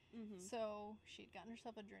 okay. So she'd gotten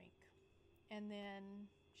herself a drink. And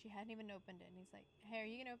then she hadn't even opened it. And he's like, hey, are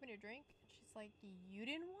you going to open your drink? And she's like, you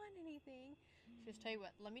didn't want anything. She goes, tell you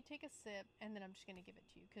what, let me take a sip, and then I'm just going to give it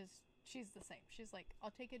to you. Because she's the same. She's like,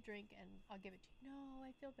 I'll take a drink, and I'll give it to you. No,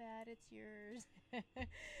 I feel bad. It's yours.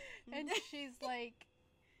 And she's like,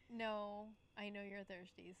 no, I know you're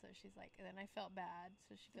thirsty. So she's like, and then I felt bad.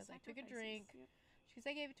 So she goes, I took a drink. Yep. She goes,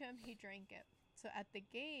 I gave it to him. He drank it. So at the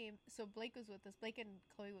game, so Blake was with us. Blake and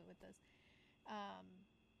Chloe went with us.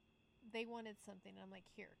 They wanted something, and I'm like,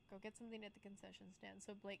 here, go get something at the concession stand.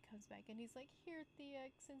 So Blake comes back, and he's like, here, Thea,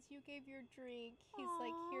 since you gave your drink, he's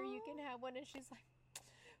like, here, you can have one. And she's like,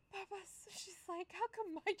 Papa, she's like, how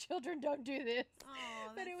come my children don't do this?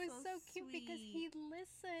 But it was so cute because he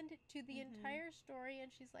listened to the entire story, and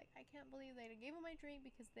she's like, I can't believe they gave him my drink,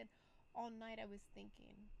 because then all night I was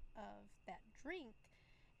thinking of that drink.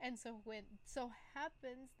 And so when so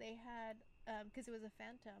happens they had, because it was a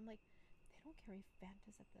Fanta, I'm like, they don't carry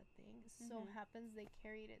Fantas at that thing. So happens they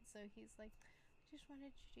carried it. So he's like, I just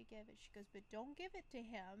wanted you to give it. She goes, but don't give it to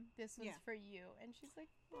him. This one's for you. And she's like,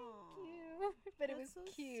 thank you. But it was so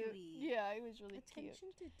cute. Sweet. Yeah, it was really Attention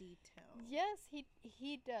to detail. Yes,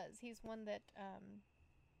 he does. He's one that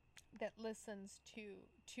that listens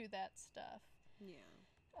to that stuff.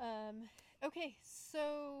 Yeah. Okay,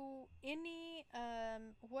 so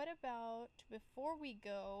what about, before we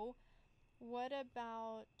go, what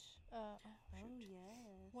about yes.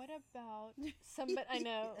 What about somebody I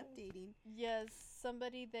know updating? Yes,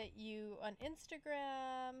 somebody that you on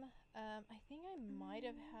Instagram. I think I might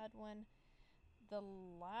have had one the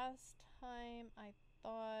last time. I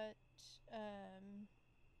thought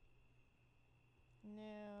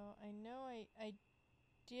no, I know I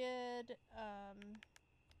did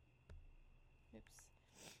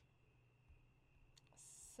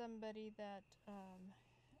somebody that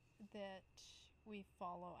that we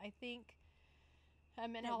follow. I think that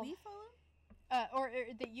we follow? Or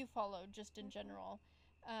that you follow, just in general.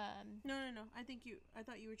 No. I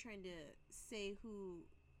thought you were trying to say who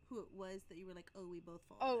it was that you were like, oh, we both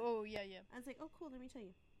follow. Oh, yeah. I was like, oh, cool. Let me tell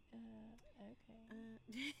you.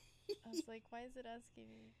 Okay. I was like, why is it asking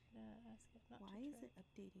me? Why is it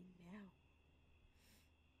updating now?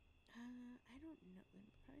 I don't know.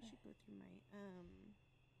 Probably should go through my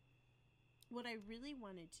what I really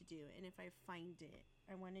wanted to do, and if I find it,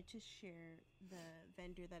 I wanted to share the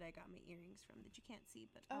vendor that I got my earrings from that you can't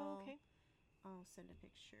see, but okay. I'll send a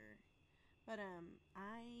picture. But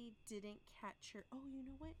I didn't catch her. Oh, you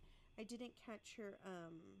know what? I didn't catch her.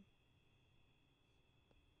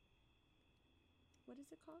 What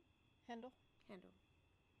is it called? Handle.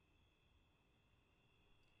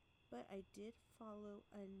 But I did follow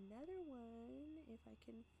another one, if I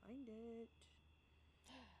can find it.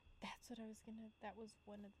 That's what I was gonna. That was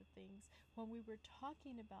one of the things when we were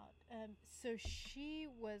talking about. So she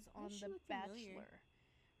was on The Bachelor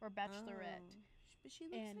or Bachelorette. But she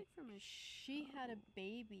looks like from a she had a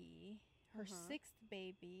baby, her sixth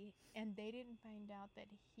baby, and they didn't find out that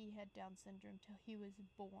he had Down syndrome till he was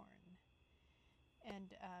born.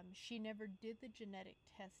 And she never did the genetic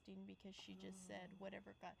testing because she just said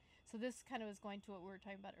whatever God. So this kind of was going to what we were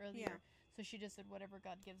talking about earlier. Yeah. So she just said whatever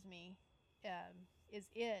God gives me is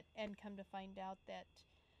it, and come to find out that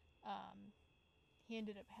he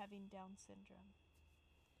ended up having Down syndrome.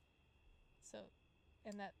 So,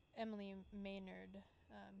 and that Emily Maynard,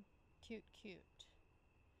 cute.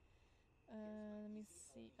 Let me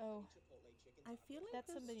see. Oh, I feel like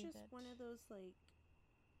that's just one of those, like,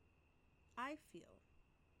 I feel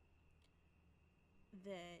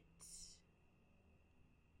that,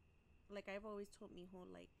 like, I've always told Mijo,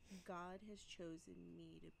 like, God has chosen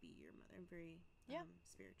me to be your mother. I'm very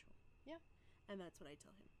spiritual. Yeah. And that's what I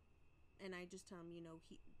tell him. And I just tell him,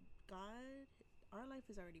 God, our life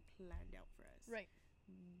is already planned out for us. Right.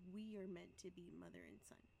 We are meant to be mother and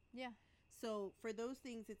son. Yeah. So for those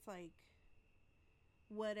things, it's like,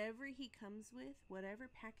 whatever he comes with, whatever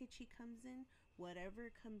package he comes in,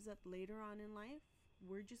 whatever comes up later on in life,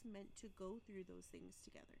 we're just meant to go through those things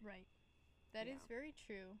together. Right. That is very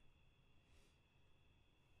true.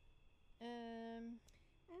 I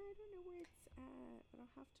don't know where it's at, but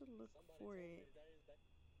I'll have to look for it.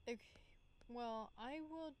 Okay. Well, I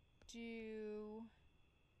will do...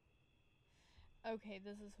 Okay,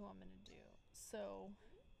 this is who I'm going to do. So...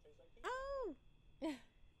 Oh!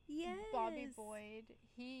 Yes! Bobby Boyd.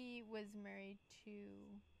 He was married to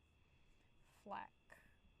Flack.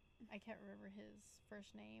 I can't remember his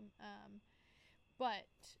first name. But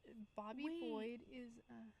Bobby Boyd is...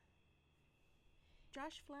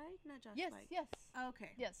 Josh Flag? Not Josh Flag. Yes.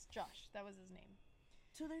 Okay. Yes, Josh. That was his name.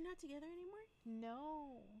 So they're not together anymore?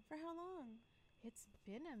 No. For how long? It's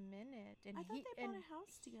been a minute. And I thought they bought a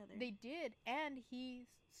house together. They did. And he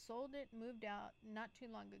sold it, moved out not too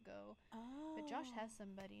long ago. Oh. But Josh has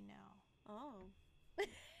somebody now. Oh.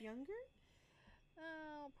 Younger?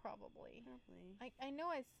 Oh, probably. I know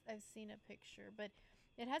I've seen a picture, but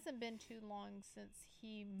it hasn't been too long since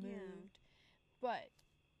he moved. Yeah. But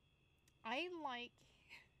I like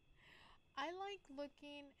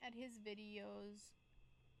looking at his videos.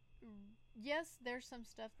 Yes, there's some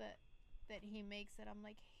stuff that he makes that I'm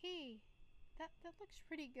like, hey, that looks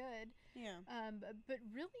pretty good. Yeah. But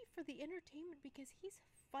really for the entertainment, because he's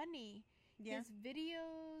funny. Yeah. His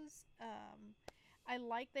videos, I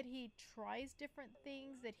like that he tries different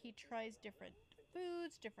things, that he tries different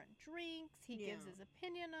foods, different drinks. He gives his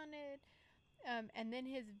opinion on it. And then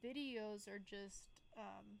his videos are just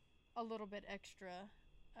a little bit extra.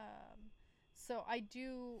 So I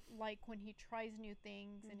do like when he tries new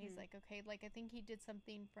things and he's like, okay, like I think he did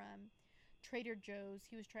something from Trader Joe's.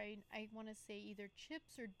 He was trying, I want to say either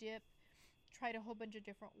chips or dip, tried a whole bunch of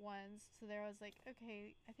different ones. So there I was like,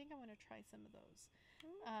 okay, I think I want to try some of those.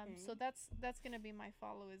 Okay. So that's going to be my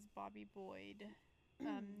follow is Bobby Boyd.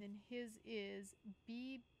 And his is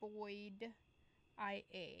B Boyd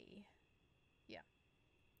IA. Yeah.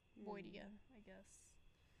 Boydia, I guess.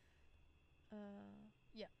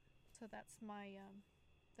 Yeah. So that's my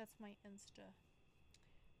Insta.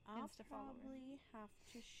 I'll Insta follower. Probably have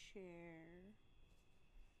to share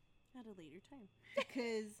at a later time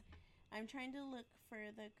because I'm trying to look for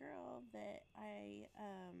the girl that I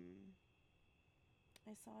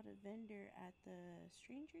saw at a vendor at the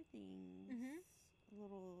Stranger Things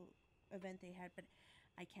little event they had, but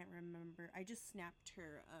I can't remember. I just snapped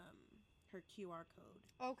her QR code.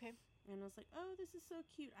 Okay. And I was like, oh, this is so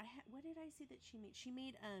cute. What did I see that she made? She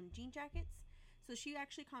made jean jackets. So she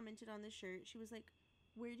actually commented on the shirt. She was like,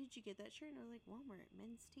 where did you get that shirt? And I was like, Walmart,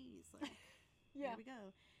 men's tees. Like, There we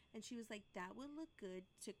go. And she was like, that would look good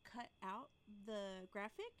to cut out the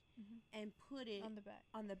graphic and put it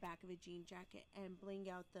on the back of a jean jacket and bling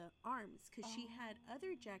out the arms. Because she had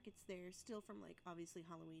other jackets there still from, like, obviously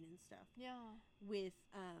Halloween and stuff. Yeah. With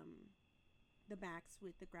the backs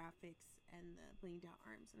with the graphics and the blinged out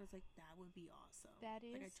arms. And I was like, that would be awesome. That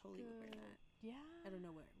is like, I totally would wear that. Yeah. I don't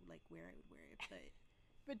know where I would wear it, but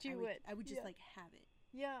but you would. I would just like have it.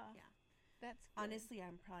 Yeah. Yeah. That's good. Honestly,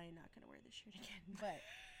 I'm probably not gonna wear this shirt again, but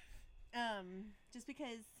just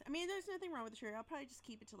because there's nothing wrong with the shirt. I'll probably just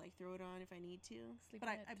keep it to like throw it on if I need to. Sleep but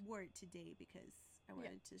I wore it today because I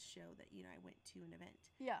wanted to show that I went to an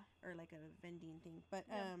event. Yeah. Or like a vending thing, but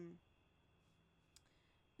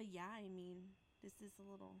but yeah, this is a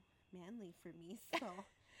little manly for me, so.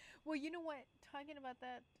 Well, you know what? Talking about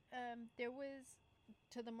that, there was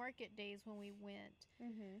to the market days when we went.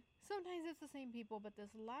 Sometimes it's the same people, but this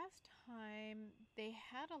last time they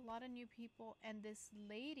had a lot of new people, and this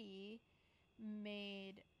lady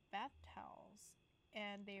made bath towels,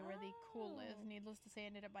 and they were the coolest. Needless to say, I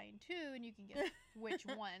ended up buying 2, and you can guess which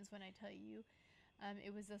ones when I tell you.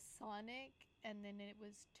 It was a Sonic, and then it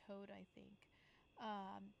was Toad, I think.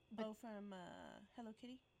 From Hello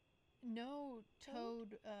Kitty? No,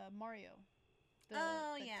 Toad, Mario. The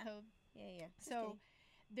yeah. Toad. Yeah. So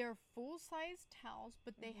they're full-size towels,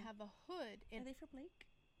 but they have a hood. Are they for Blake?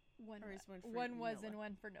 One was and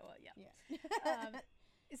one for Noah. Yeah.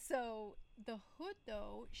 So the hood,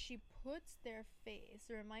 though, she puts their face.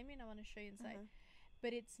 Remind me, and I want to show you inside.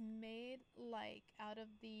 But it's made like out of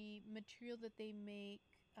the material that they make.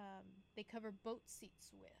 They cover boat seats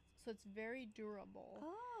with, so it's very durable.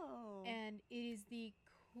 Oh. And it is the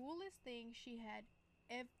coolest thing. She had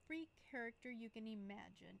every character you can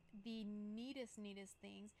imagine, the neatest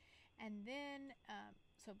things. And then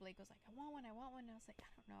so Blake was like, I want one. And I was like, I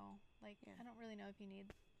don't know, I don't really know if you need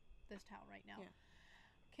this towel right now.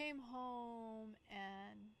 Came home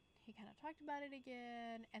and he kind of talked about it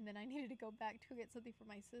again, and then I needed to go back to get something for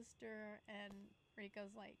my sister, and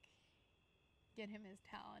Rico's like, get him his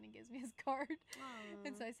towel, and he gives me his card. Aww.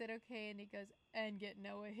 And so I said, okay, and he goes, and get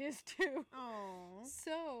Noah his too. Oh.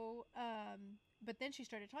 So but then she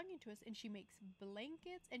started talking to us, and she makes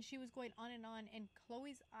blankets, and she was going on, and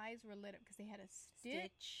Chloe's eyes were lit up because they had a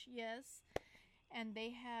stitch. Yes, and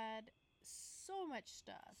they had so much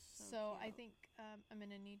stuff. So I think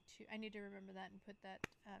I need to remember that and put that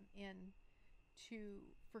in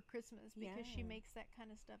for Christmas, because she makes that kind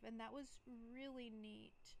of stuff, and that was really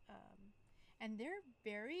neat. And they're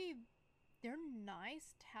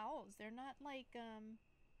nice towels. They're not like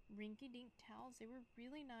rinky-dink towels. They were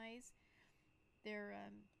really nice. They're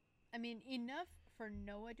enough for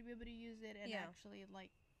Noah to be able to use it, and actually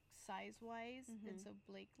like size-wise, and so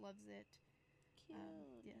Blake loves it. Cute.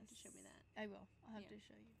 Yes. You have to show me that. I will. I'll have to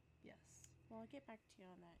show you. Yes. Well, I'll get back to you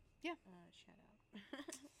on that. Yeah. Shout out.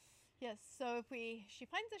 Yes. So if she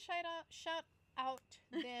finds a shout out,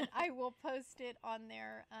 then I will post it on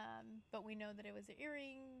there. But we know that it was the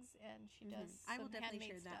earrings, and she does. I will definitely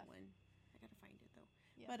share stuff. that one. I gotta find it though.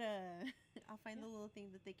 Yeah. But I'll find the little thing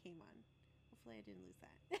that they came on. Hopefully, I didn't lose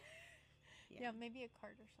that. Yeah, maybe a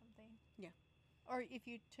card or something. Yeah. Or if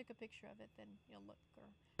you took a picture of it, then you'll look, or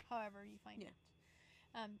however you find it.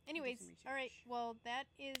 Anyways, all right. Well, that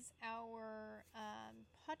is our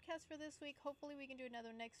podcast for this week. Hopefully, we can do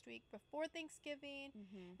another next week before Thanksgiving,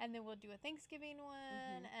 and then we'll do a Thanksgiving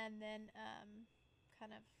one, and then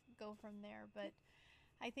kind of go from there. But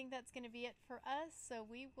I think that's going to be it for us. So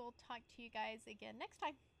we will talk to you guys again next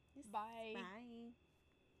time. Yes. Bye.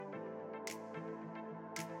 Bye.